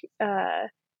like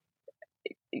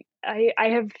I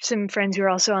have some friends who are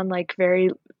also on like very,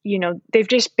 they've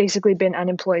just basically been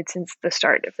unemployed since the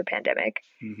start of the pandemic.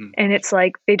 Mm-hmm. And it's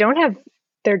like they don't have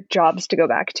their jobs to go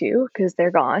back to because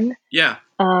they're gone. Yeah.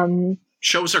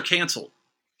 Shows are canceled.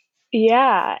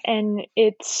 Yeah. And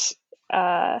it's,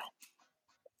 they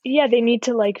need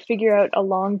to like figure out a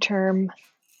long-term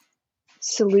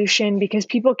solution because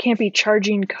people can't be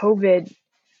charging COVID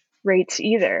rates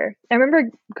either. I remember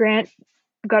Grant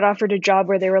got offered a job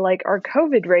where they were like, our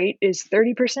COVID rate is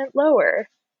 30% lower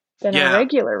than our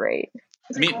regular rate.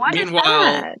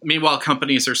 Meanwhile,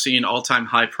 companies are seeing all-time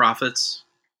high profits.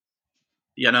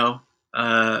 This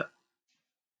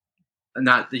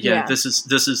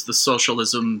is the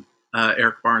socialism,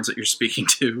 Eric Barnes, that you're speaking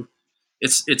to.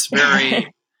 It's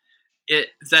very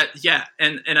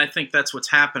and I think that's what's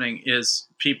happening is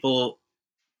people.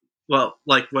 Well,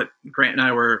 like what Grant and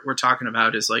I were talking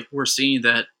about is like we're seeing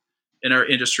that in our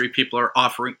industry, people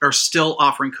are still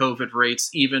offering COVID rates,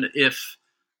 even if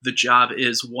the job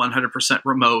is 100%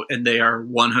 remote and they are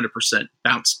 100%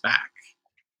 bounced back.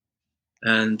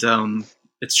 And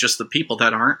it's just the people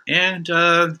that aren't. And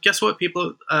guess what?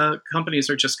 Companies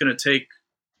are just going to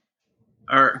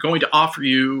offer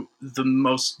you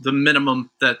the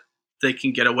minimum that they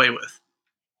can get away with.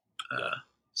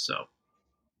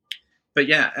 But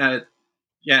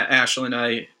Ashlyn,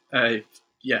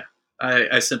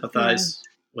 I sympathize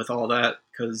with all that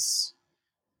because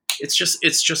it's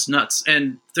just nuts.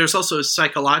 And there's also a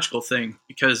psychological thing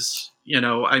because,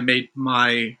 I made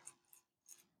my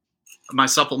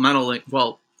supplemental,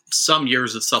 well, some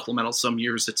years it's supplemental, some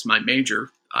years it's my major.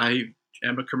 I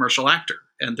am a commercial actor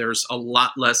and there's a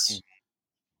lot less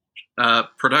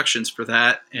productions for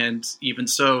that. And even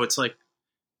so, it's like,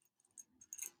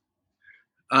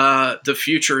 the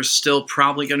future is still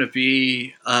probably going to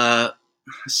be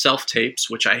self-tapes,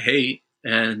 which I hate,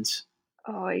 and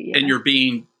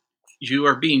you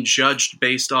are being judged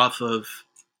based off of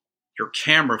your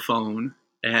camera phone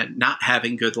and not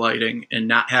having good lighting and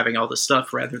not having all this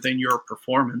stuff rather than your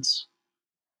performance.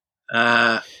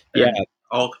 All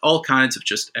kinds of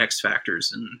just X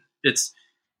factors, and it's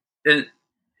and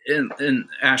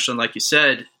Ashlyn, like you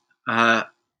said,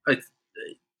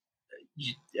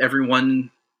 everyone.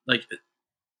 Like,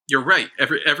 you're right.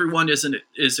 Everyone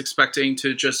is expecting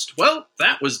to just, well,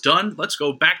 that was done. Let's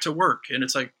go back to work. And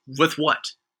it's like, with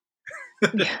what?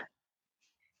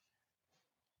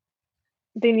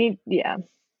 They need,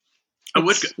 I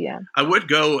would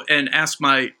go and ask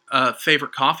my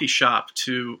favorite coffee shop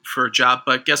for a job,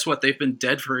 but guess what? They've been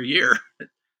dead for a year.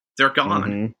 They're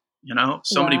gone. Mm-hmm.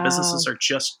 So many businesses are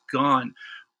just gone,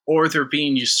 or they're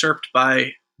being usurped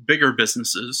by bigger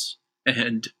businesses,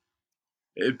 and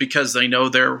because they know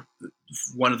they're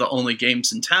one of the only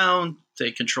games in town,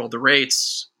 they control the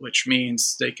rates, which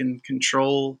means they can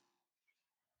control,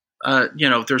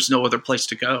 there's no other place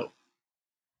to go.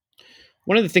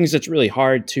 One of the things that's really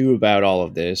hard too about all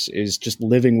of this is just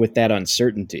living with that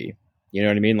uncertainty. You know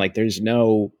what I mean? Like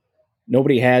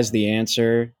nobody has the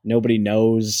answer. Nobody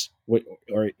knows what,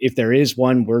 or if there is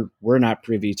one, we're not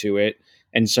privy to it.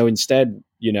 And so instead,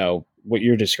 what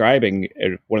you're describing,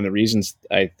 one of the reasons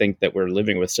I think that we're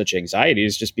living with such anxiety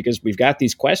is just because we've got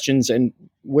these questions and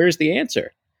where's the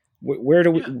answer? Where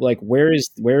do we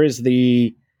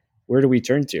where do we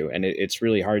turn to? And it's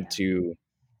really hard to,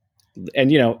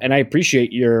 and I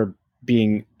appreciate your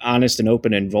being honest and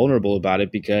open and vulnerable about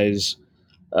it because,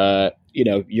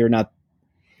 you're not,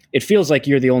 it feels like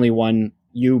you're the only one,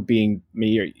 you being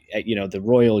me or, the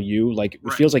royal you, like,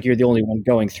 it feels like you're the only one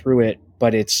going through it,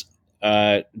 but it's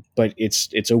but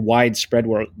it's a widespread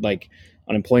where like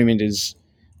unemployment is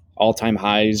all-time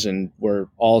highs, and we're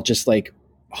all just like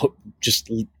hoping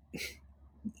the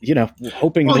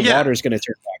water is going to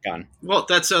turn back on. Well,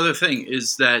 that's the other thing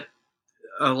is that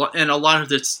a lot of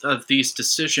these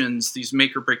decisions, these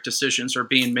make or break decisions, are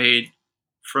being made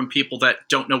from people that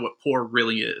don't know what poor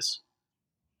really is,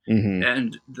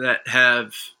 and that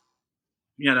have,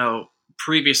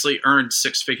 previously earned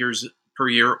six figures per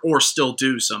year or still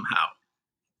do somehow.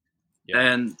 Yeah.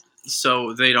 And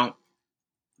so they don't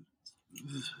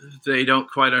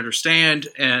quite understand.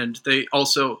 And they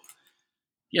also,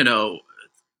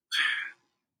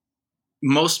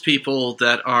 most people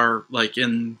that are like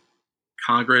in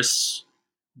Congress,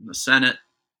 in the Senate,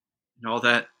 and all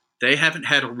that, they haven't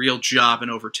had a real job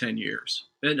in over 10 years.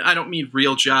 And I don't mean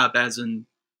real job as in,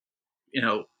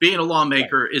 being a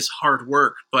lawmaker is hard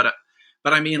work, but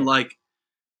I mean like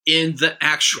in the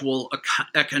actual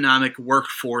economic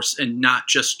workforce and not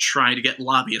just trying to get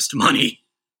lobbyist money.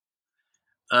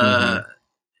 And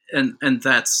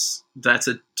that's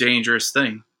a dangerous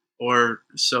thing. Or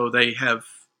so they have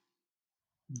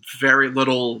very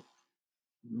little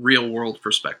real world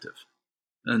perspective.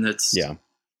 And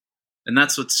and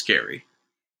that's what's scary.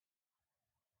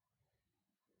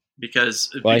 Because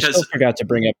I still forgot to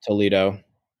bring up Toledo.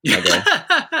 Okay.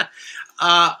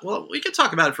 Well, we can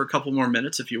talk about it for a couple more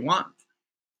minutes if you want.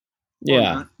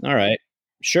 Yeah. All right.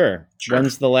 Sure.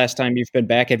 When's the last time you've been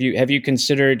back? Have you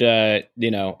considered? A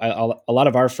lot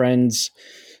of our friends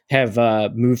have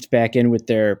moved back in with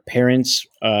their parents.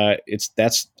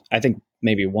 That's I think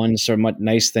maybe one somewhat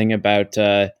nice thing about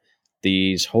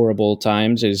these horrible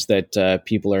times is that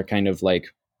people are kind of like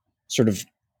sort of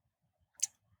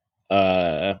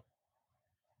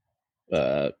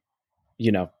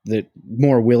the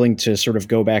more willing to sort of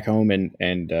go back home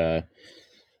and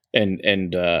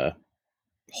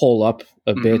hole up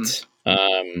a bit.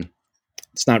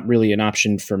 It's not really an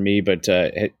option for me, but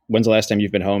when's the last time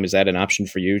you've been home? Is that an option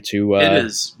for you too? It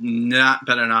has not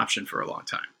been an option for a long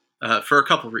time, for a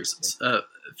couple of reasons.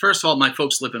 First of all, my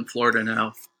folks live in Florida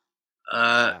now.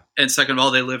 And second of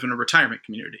all, they live in a retirement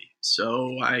community.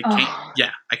 So I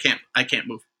can't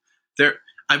move there.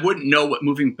 I wouldn't know what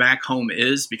moving back home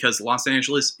is because Los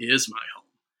Angeles is my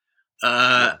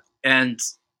home. And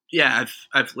yeah,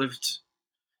 I lived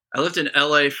in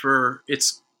LA for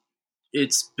it's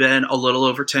been a little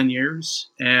over 10 years,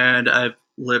 and I've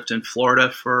lived in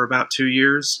Florida for about 2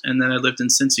 years, and then I lived in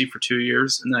Cincy for 2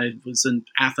 years, and I was in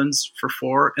Athens for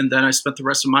 4, and then I spent the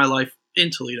rest of my life in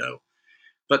Toledo.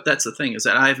 But that's the thing, is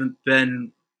that I haven't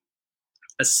been,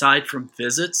 aside from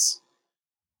visits,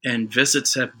 and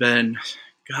visits have been,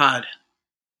 God,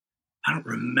 I don't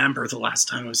remember the last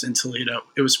time I was in Toledo.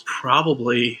 It was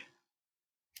probably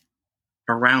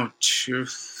around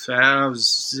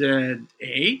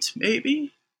 2008,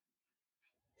 maybe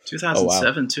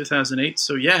 2007, 2008.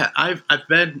 So yeah, I've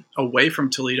been away from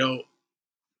Toledo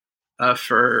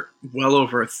for well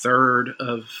over a third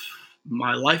of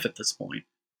my life at this point.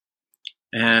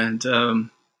 And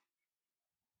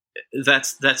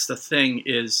that's the thing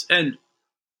is, and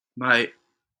my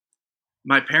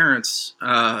parents,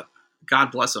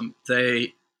 God bless them,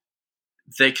 they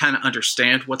kind of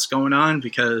understand what's going on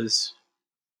because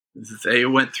they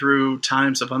went through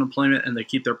times of unemployment and they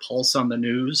keep their pulse on the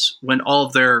news when all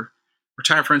of their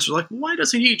retired friends are like, why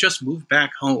doesn't he just move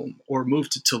back home or move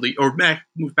to Toledo or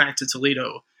move back to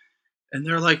Toledo? And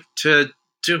they're like, to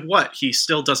do what? He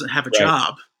still doesn't have a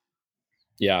job.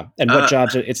 Yeah. And what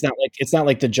jobs? It's not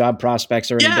like the job prospects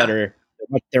are any better.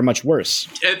 They're much worse.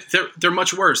 They're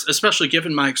much worse, especially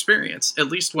given my experience. At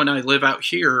least when I live out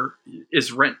here,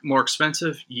 is rent more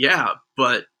expensive? Yeah,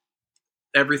 but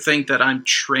everything that I'm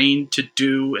trained to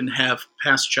do and have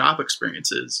past job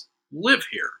experiences live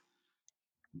here.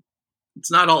 It's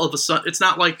not all of a sudden. It's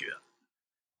not like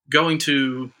going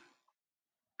to.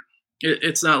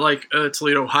 It's not like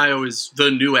Toledo, Ohio is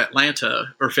the new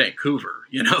Atlanta or Vancouver,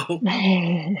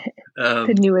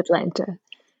 the new Atlanta.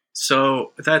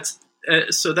 So that's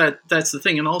the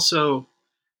thing, and also,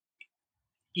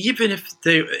 even if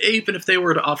they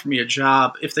were to offer me a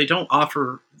job, if they don't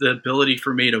offer the ability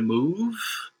for me to move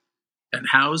and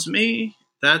house me,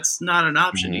 that's not an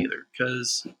option either.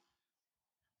 Because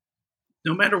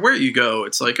no matter where you go,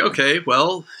 it's like, okay,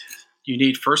 well, you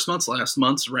need first month's, last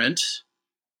month's rent,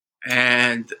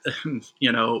 and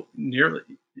nearly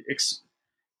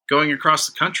going across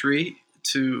the country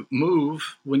to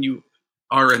move when you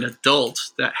are an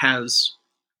adult that has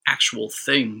actual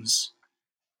things.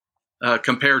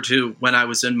 Compared to when I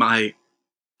was in my,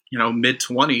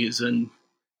 mid-20s and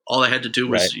all I had to do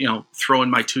was, throw in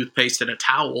my toothpaste and a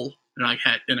towel and I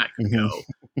could go.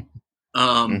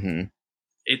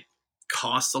 It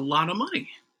costs a lot of money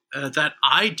that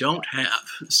I don't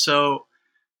have. So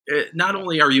not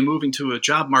only are you moving to a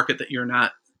job market that you're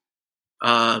not,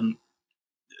 a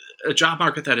job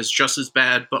market that is just as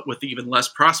bad, but with even less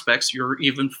prospects, you're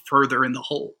even further in the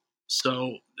hole.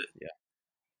 So,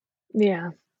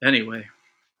 yeah. Anyway,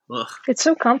 ugh. It's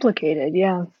so complicated.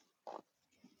 Yeah,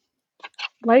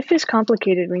 life is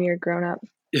complicated when you're grown up.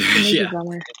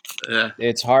 Yeah,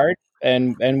 it's hard,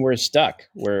 and we're stuck.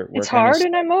 It's hard,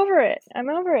 and I'm over it.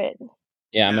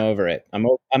 Yeah, I'm over it.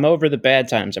 I'm over the bad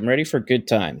times. I'm ready for good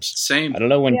times. Same. I don't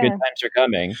know when good times are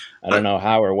coming. I don't know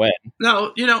how or when.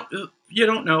 No, you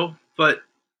don't know. But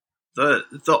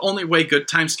the only way good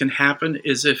times can happen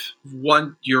is if,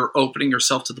 one, you're opening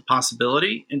yourself to the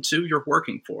possibility, and two, you're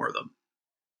working for them.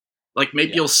 Like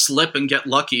maybe you'll slip and get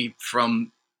lucky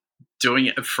from doing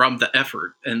it, from the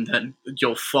effort, and then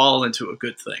you'll fall into a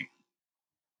good thing.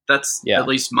 That's at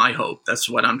least my hope. That's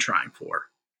what I'm trying for.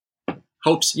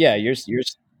 Hope's hope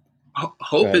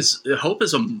is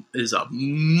a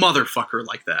motherfucker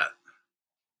like that.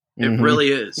 It really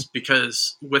is,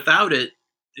 because without it,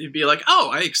 it'd be like, oh,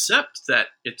 I accept that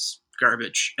it's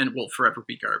garbage and will forever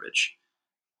be garbage.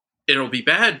 It'll be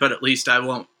bad, but at least I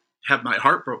won't have my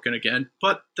heart broken again.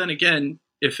 But then again,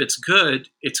 if it's good,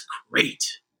 it's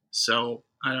great. So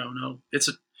I don't know.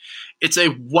 It's a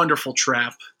wonderful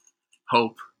trap.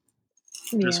 Hope.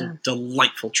 It's a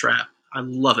delightful trap. I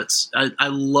love it. I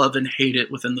love and hate it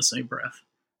within the same breath.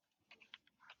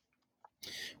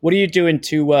 What are you doing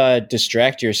to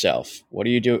distract yourself? What do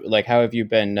you do? Like, how have you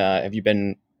been? Have you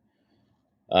been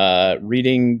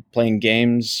reading, playing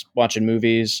games, watching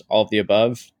movies, all of the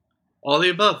above? All of the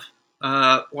above.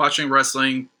 Watching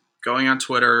wrestling, going on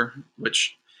Twitter,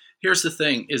 which, here's the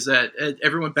thing, is that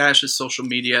everyone bashes social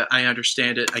media. I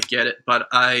understand it. I get it. But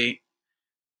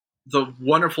the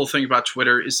wonderful thing about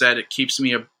Twitter is that it keeps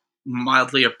me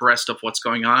mildly abreast of what's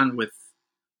going on with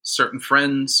certain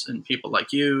friends and people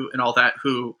like you and all that,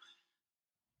 who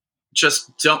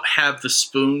just don't have the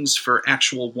spoons for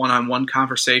actual one-on-one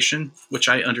conversation, which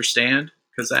I understand,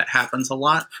 because that happens a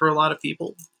lot for a lot of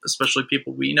people, especially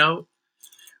people we know.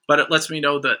 But it lets me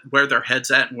know that where their head's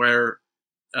at and where,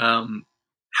 and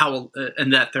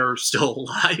that they're still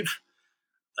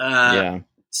alive.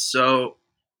 So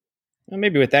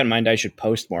maybe with that in mind, I should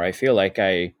post more. I feel like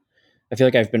I've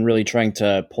been really trying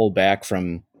to pull back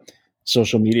from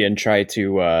social media and try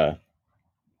to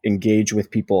engage with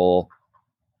people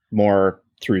more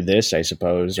through this, I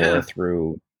suppose, or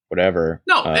through whatever.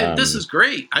 No, and this is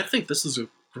great. I think this is a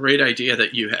great idea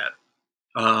that you had.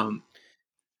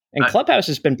 And Clubhouse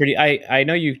has been pretty. I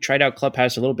know you tried out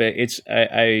Clubhouse a little bit.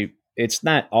 It's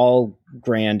not all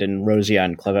grand and rosy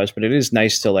on Clubhouse, but it is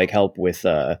nice to like help with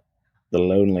the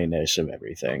loneliness of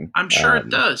everything. I'm sure it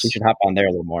does. You should hop on there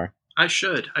a little more. I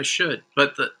should.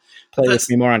 But play with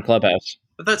me more on Clubhouse.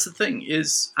 But that's the thing,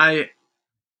 is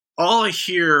all I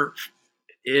hear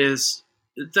is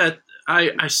that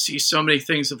I see so many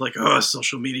things of like, oh,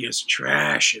 social media is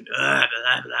trash and blah,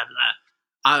 blah, blah,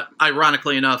 blah.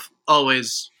 Ironically enough,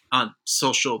 always on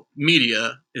social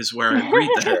media is where I read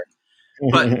that.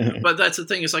 But that's the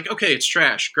thing, is like, okay, it's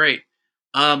trash. Great.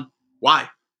 Why?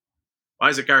 Why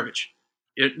is it garbage?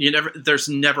 There's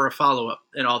never a follow-up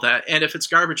and all that. And if it's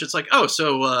garbage, it's like, oh,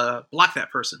 so block that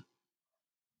person.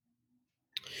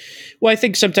 Well, I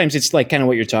think sometimes it's like kind of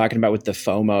what you're talking about with the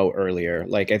FOMO earlier.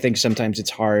 Like, I think sometimes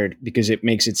it's hard because it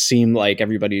makes it seem like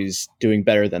everybody's doing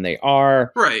better than they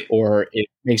are. Right. Or it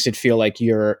makes it feel like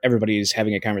everybody's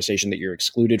having a conversation that you're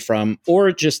excluded from,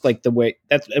 or just like the way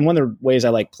and one of the ways I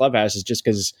like Clubhouse is just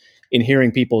because in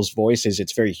hearing people's voices,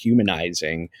 it's very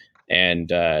humanizing.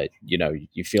 And,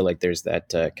 you feel like there's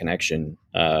that connection.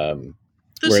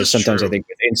 Whereas sometimes I think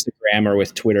with Instagram or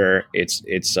with Twitter, it's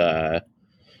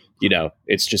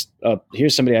just,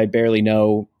 here's somebody I barely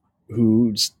know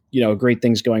who's, great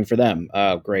things going for them.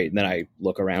 Great. And then I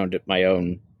look around at my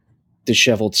own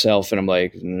disheveled self and I'm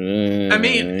like, I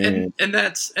mean, and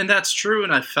that's true.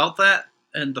 And I felt that,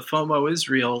 and the FOMO is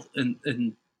real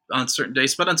and on certain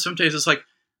days, but on some days it's like,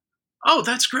 oh,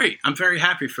 that's great. I'm very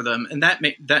happy for them. And that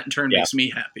in turn makes me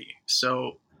happy.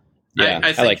 So I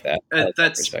think I like that.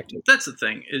 That's perspective. That's the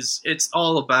thing, is it's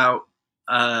all about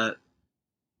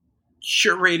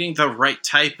curating the right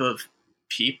type of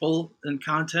people and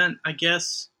content, I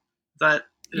guess, that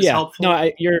is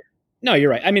helpful. You're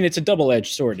right. I mean, it's a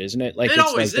double-edged sword, isn't it? Like, it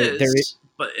always is. There's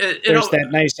that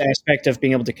nice aspect of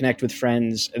being able to connect with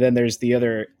friends. And then there's the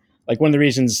other, like, one of the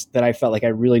reasons that I felt like I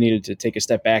really needed to take a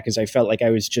step back is I felt like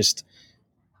I was just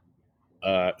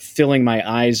filling my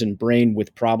eyes and brain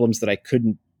with problems that I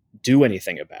couldn't do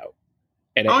anything about.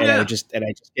 And I just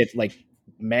get like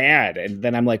mad. And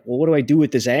then I'm like, well, what do I do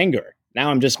with this anger? Now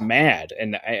I'm just mad.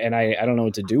 And I don't know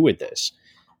what to do with this.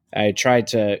 I tried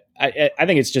to, I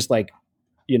think it's just like,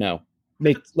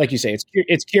 make, like you say,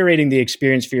 it's curating the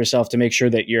experience for yourself to make sure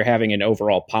that you're having an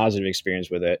overall positive experience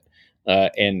with it.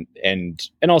 And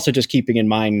also just keeping in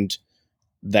mind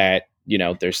that,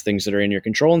 there's things that are in your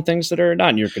control and things that are not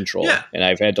in your control. Yeah. And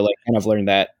I've had to kind of learn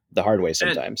that the hard way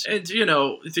sometimes. And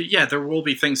there will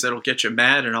be things that'll get you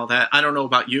mad and all that. I don't know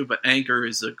about you, but anger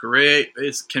is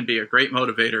can be a great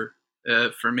motivator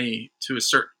for me to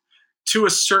a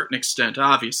certain extent.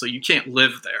 Obviously, you can't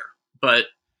live there, but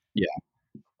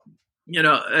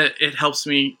it helps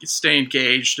me stay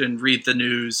engaged and read the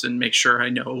news and make sure I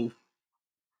know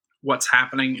what's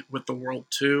happening with the world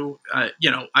too. I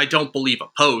don't believe a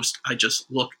post. I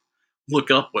just look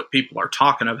up what people are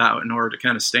talking about in order to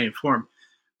kind of stay informed.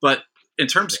 But in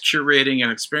terms of curating an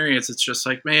experience, it's just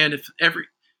like, man, if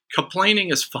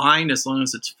complaining is fine as long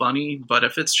as it's funny. But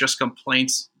if it's just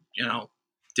complaints,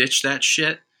 ditch that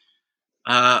shit.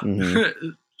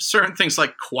 Certain things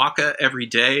like Quokka every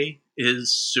day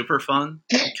is super fun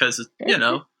because,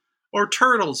 or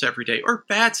turtles every day or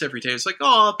bats every day. It's like,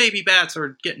 oh, baby bats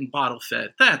are getting bottle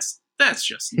fed. That's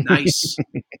just nice.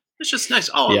 It's just nice.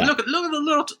 Oh, look at the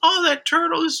little. Oh, that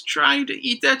turtle is trying to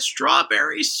eat that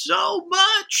strawberry so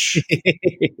much.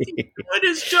 What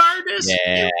is darkness?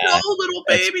 Little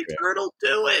baby turtle,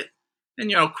 do it.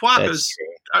 And quokkas,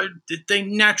 they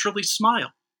naturally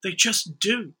smile. They just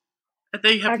do. And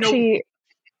they have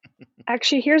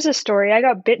Actually, here's a story. I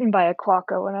got bitten by a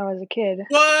quokka when I was a kid.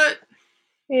 What?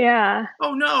 Yeah.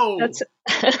 Oh no.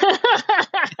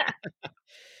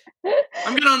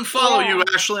 I'm going to unfollow you,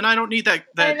 Ashlyn. I don't need that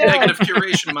negative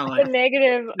curation in my life. The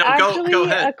negative. No, actually, go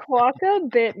ahead. A quokka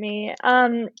bit me.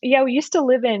 We used to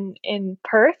live in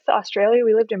Perth, Australia.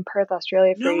 We lived in Perth,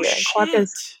 Australia for a year. Shit.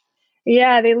 Quokkas,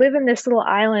 they live in this little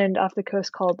island off the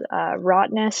coast called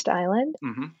Rottnest Island.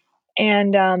 Mm-hmm.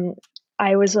 And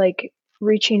I was like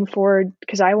reaching forward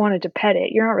because I wanted to pet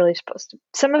it. You're not really supposed to.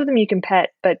 Some of them you can pet,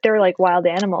 but they're like wild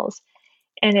animals.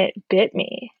 And it bit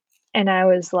me. And I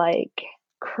was like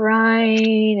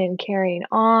crying and carrying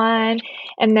on.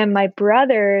 And then my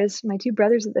two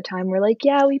brothers at the time were like,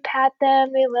 yeah, we pat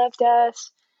them. They loved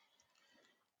us.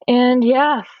 And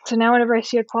so now whenever I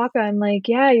see a quokka, I'm like,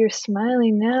 yeah, you're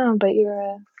smiling now, but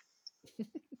you're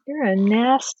a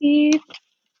nasty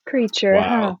creature.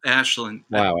 Wow. Huh? Ashlyn.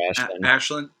 Wow, Ashlyn.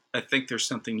 Ashlyn, I think there's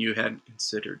something you hadn't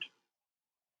considered.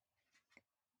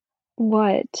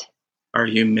 What? Are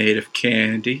you made of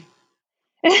candy?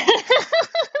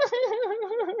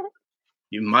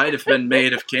 You might have been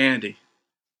made of candy.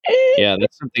 Yeah,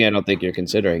 that's something I don't think you're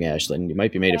considering, Ashlyn. You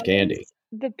might be made of candy.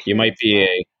 You might be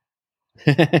a...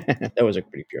 That was a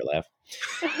pretty pure laugh.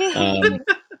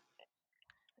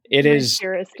 It is...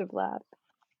 purest of laughs.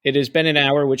 It has been an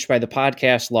hour, which by the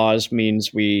podcast laws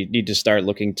means we need to start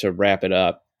looking to wrap it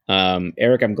up.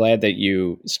 Eric, I'm glad that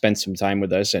you spent some time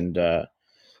with us and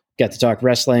got to talk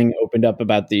wrestling, opened up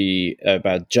about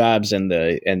jobs and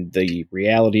the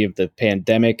reality of the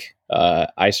pandemic.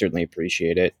 I certainly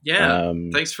appreciate it. Yeah,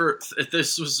 thanks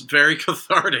this was very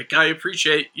cathartic. I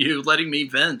appreciate you letting me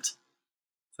vent.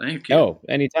 Thank you. Oh,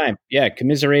 anytime. Yeah,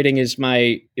 commiserating is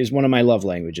one of my love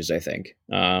languages, I think.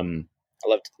 I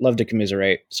love to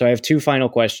commiserate. So I have two final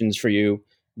questions for you.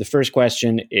 The first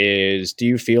question is, do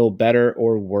you feel better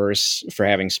or worse for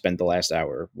having spent the last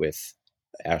hour with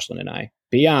Ashlyn and I?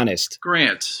 Be honest.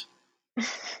 Grant.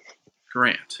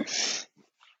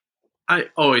 I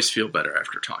always feel better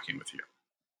after talking with you.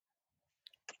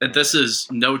 And this is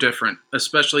no different,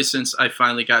 especially since I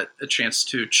finally got a chance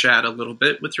to chat a little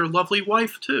bit with your lovely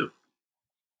wife, too.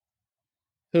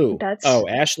 Who?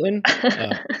 Ashlyn?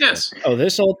 Yes. Oh,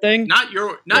 this old thing? Not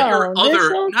your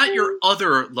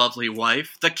other lovely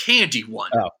wife, the candy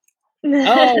one. Oh,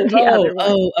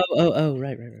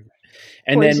 right.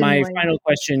 And then my final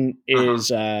question is,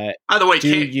 by the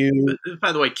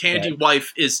way, Candy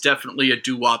Wife is definitely a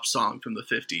doo-wop song from the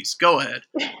 50s. Go ahead.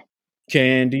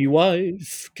 Candy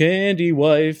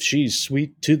wife, she's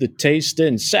sweet to the taste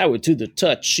and sour to the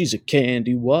touch. She's a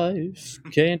candy wife,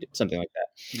 something like that.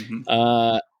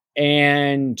 Mm-hmm.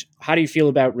 And how do you feel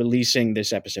about releasing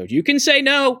this episode? You can say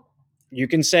no. You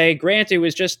can say, Grant, it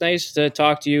was just nice to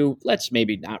talk to you. Let's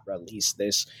maybe not release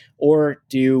this. Or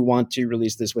do you want to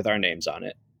release this with our names on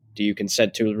it? Do you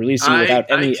consent to releasing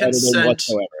without any editing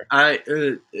whatsoever?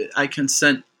 I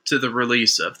consent to the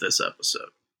release of this episode.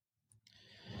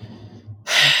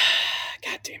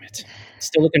 God damn it.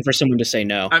 Still looking for someone to say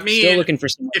no. I mean, still looking for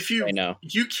someone to say no.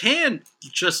 You can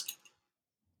just...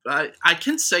 I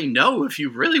can say no if you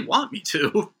really want me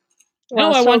to.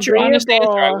 No, I want your honest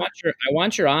answer. I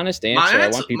want your honest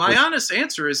answer. My honest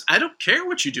answer is I don't care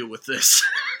what you do with this.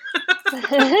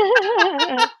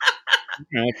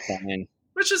 That's fine.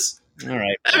 Which is all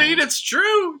right. I mean, it's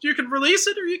true. You can release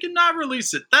it or you can not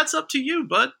release it. That's up to you,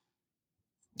 bud.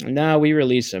 No, we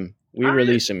release him. We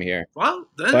release him here. Well,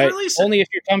 then release it. Only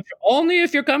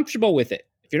if you're comfortable with it.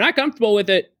 If you're not comfortable with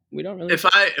it, we don't release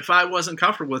it. If I wasn't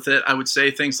comfortable with it, I would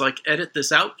say things like, edit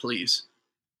this out, please.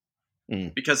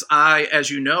 Because I, as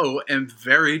you know, am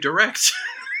very direct.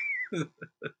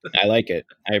 I like it.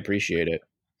 I appreciate it.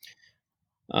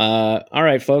 All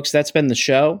right, folks, that's been the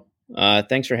show.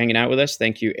 Thanks for hanging out with us.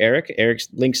 Thank you, Eric.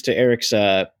 Links to Eric's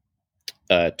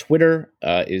Twitter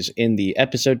is in the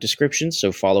episode description,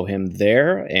 so follow him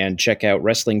there and check out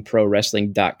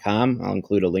WrestlingProWrestling.com. I'll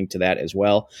include a link to that as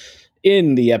well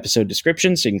in the episode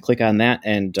description, so you can click on that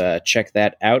and check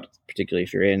that out, particularly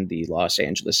if you're in the Los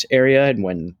Angeles area. And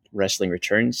when wrestling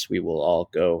returns, we will all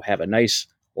go have a nice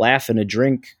laugh and a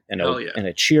drink and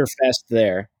a cheer fest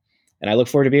there. And I look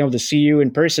forward to being able to see you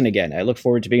in person again. I look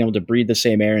forward to being able to breathe the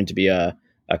same air and to be a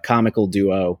comical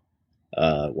duo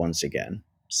once again.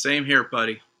 Same here,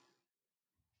 buddy.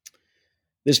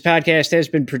 This podcast has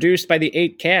been produced by the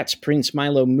 8 Cats: Prince,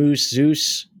 Milo, Moose,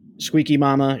 Zeus, Squeaky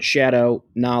Mama, Shadow,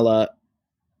 Nala,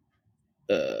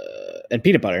 and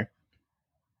Peanut Butter.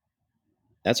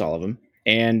 That's all of them.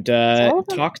 And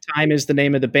Talk Time is the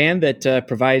name of the band that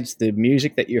provides the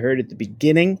music that you heard at the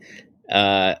beginning.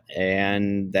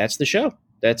 And that's the show.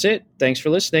 That's it. Thanks for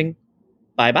listening.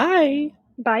 Bye-bye.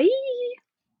 Bye.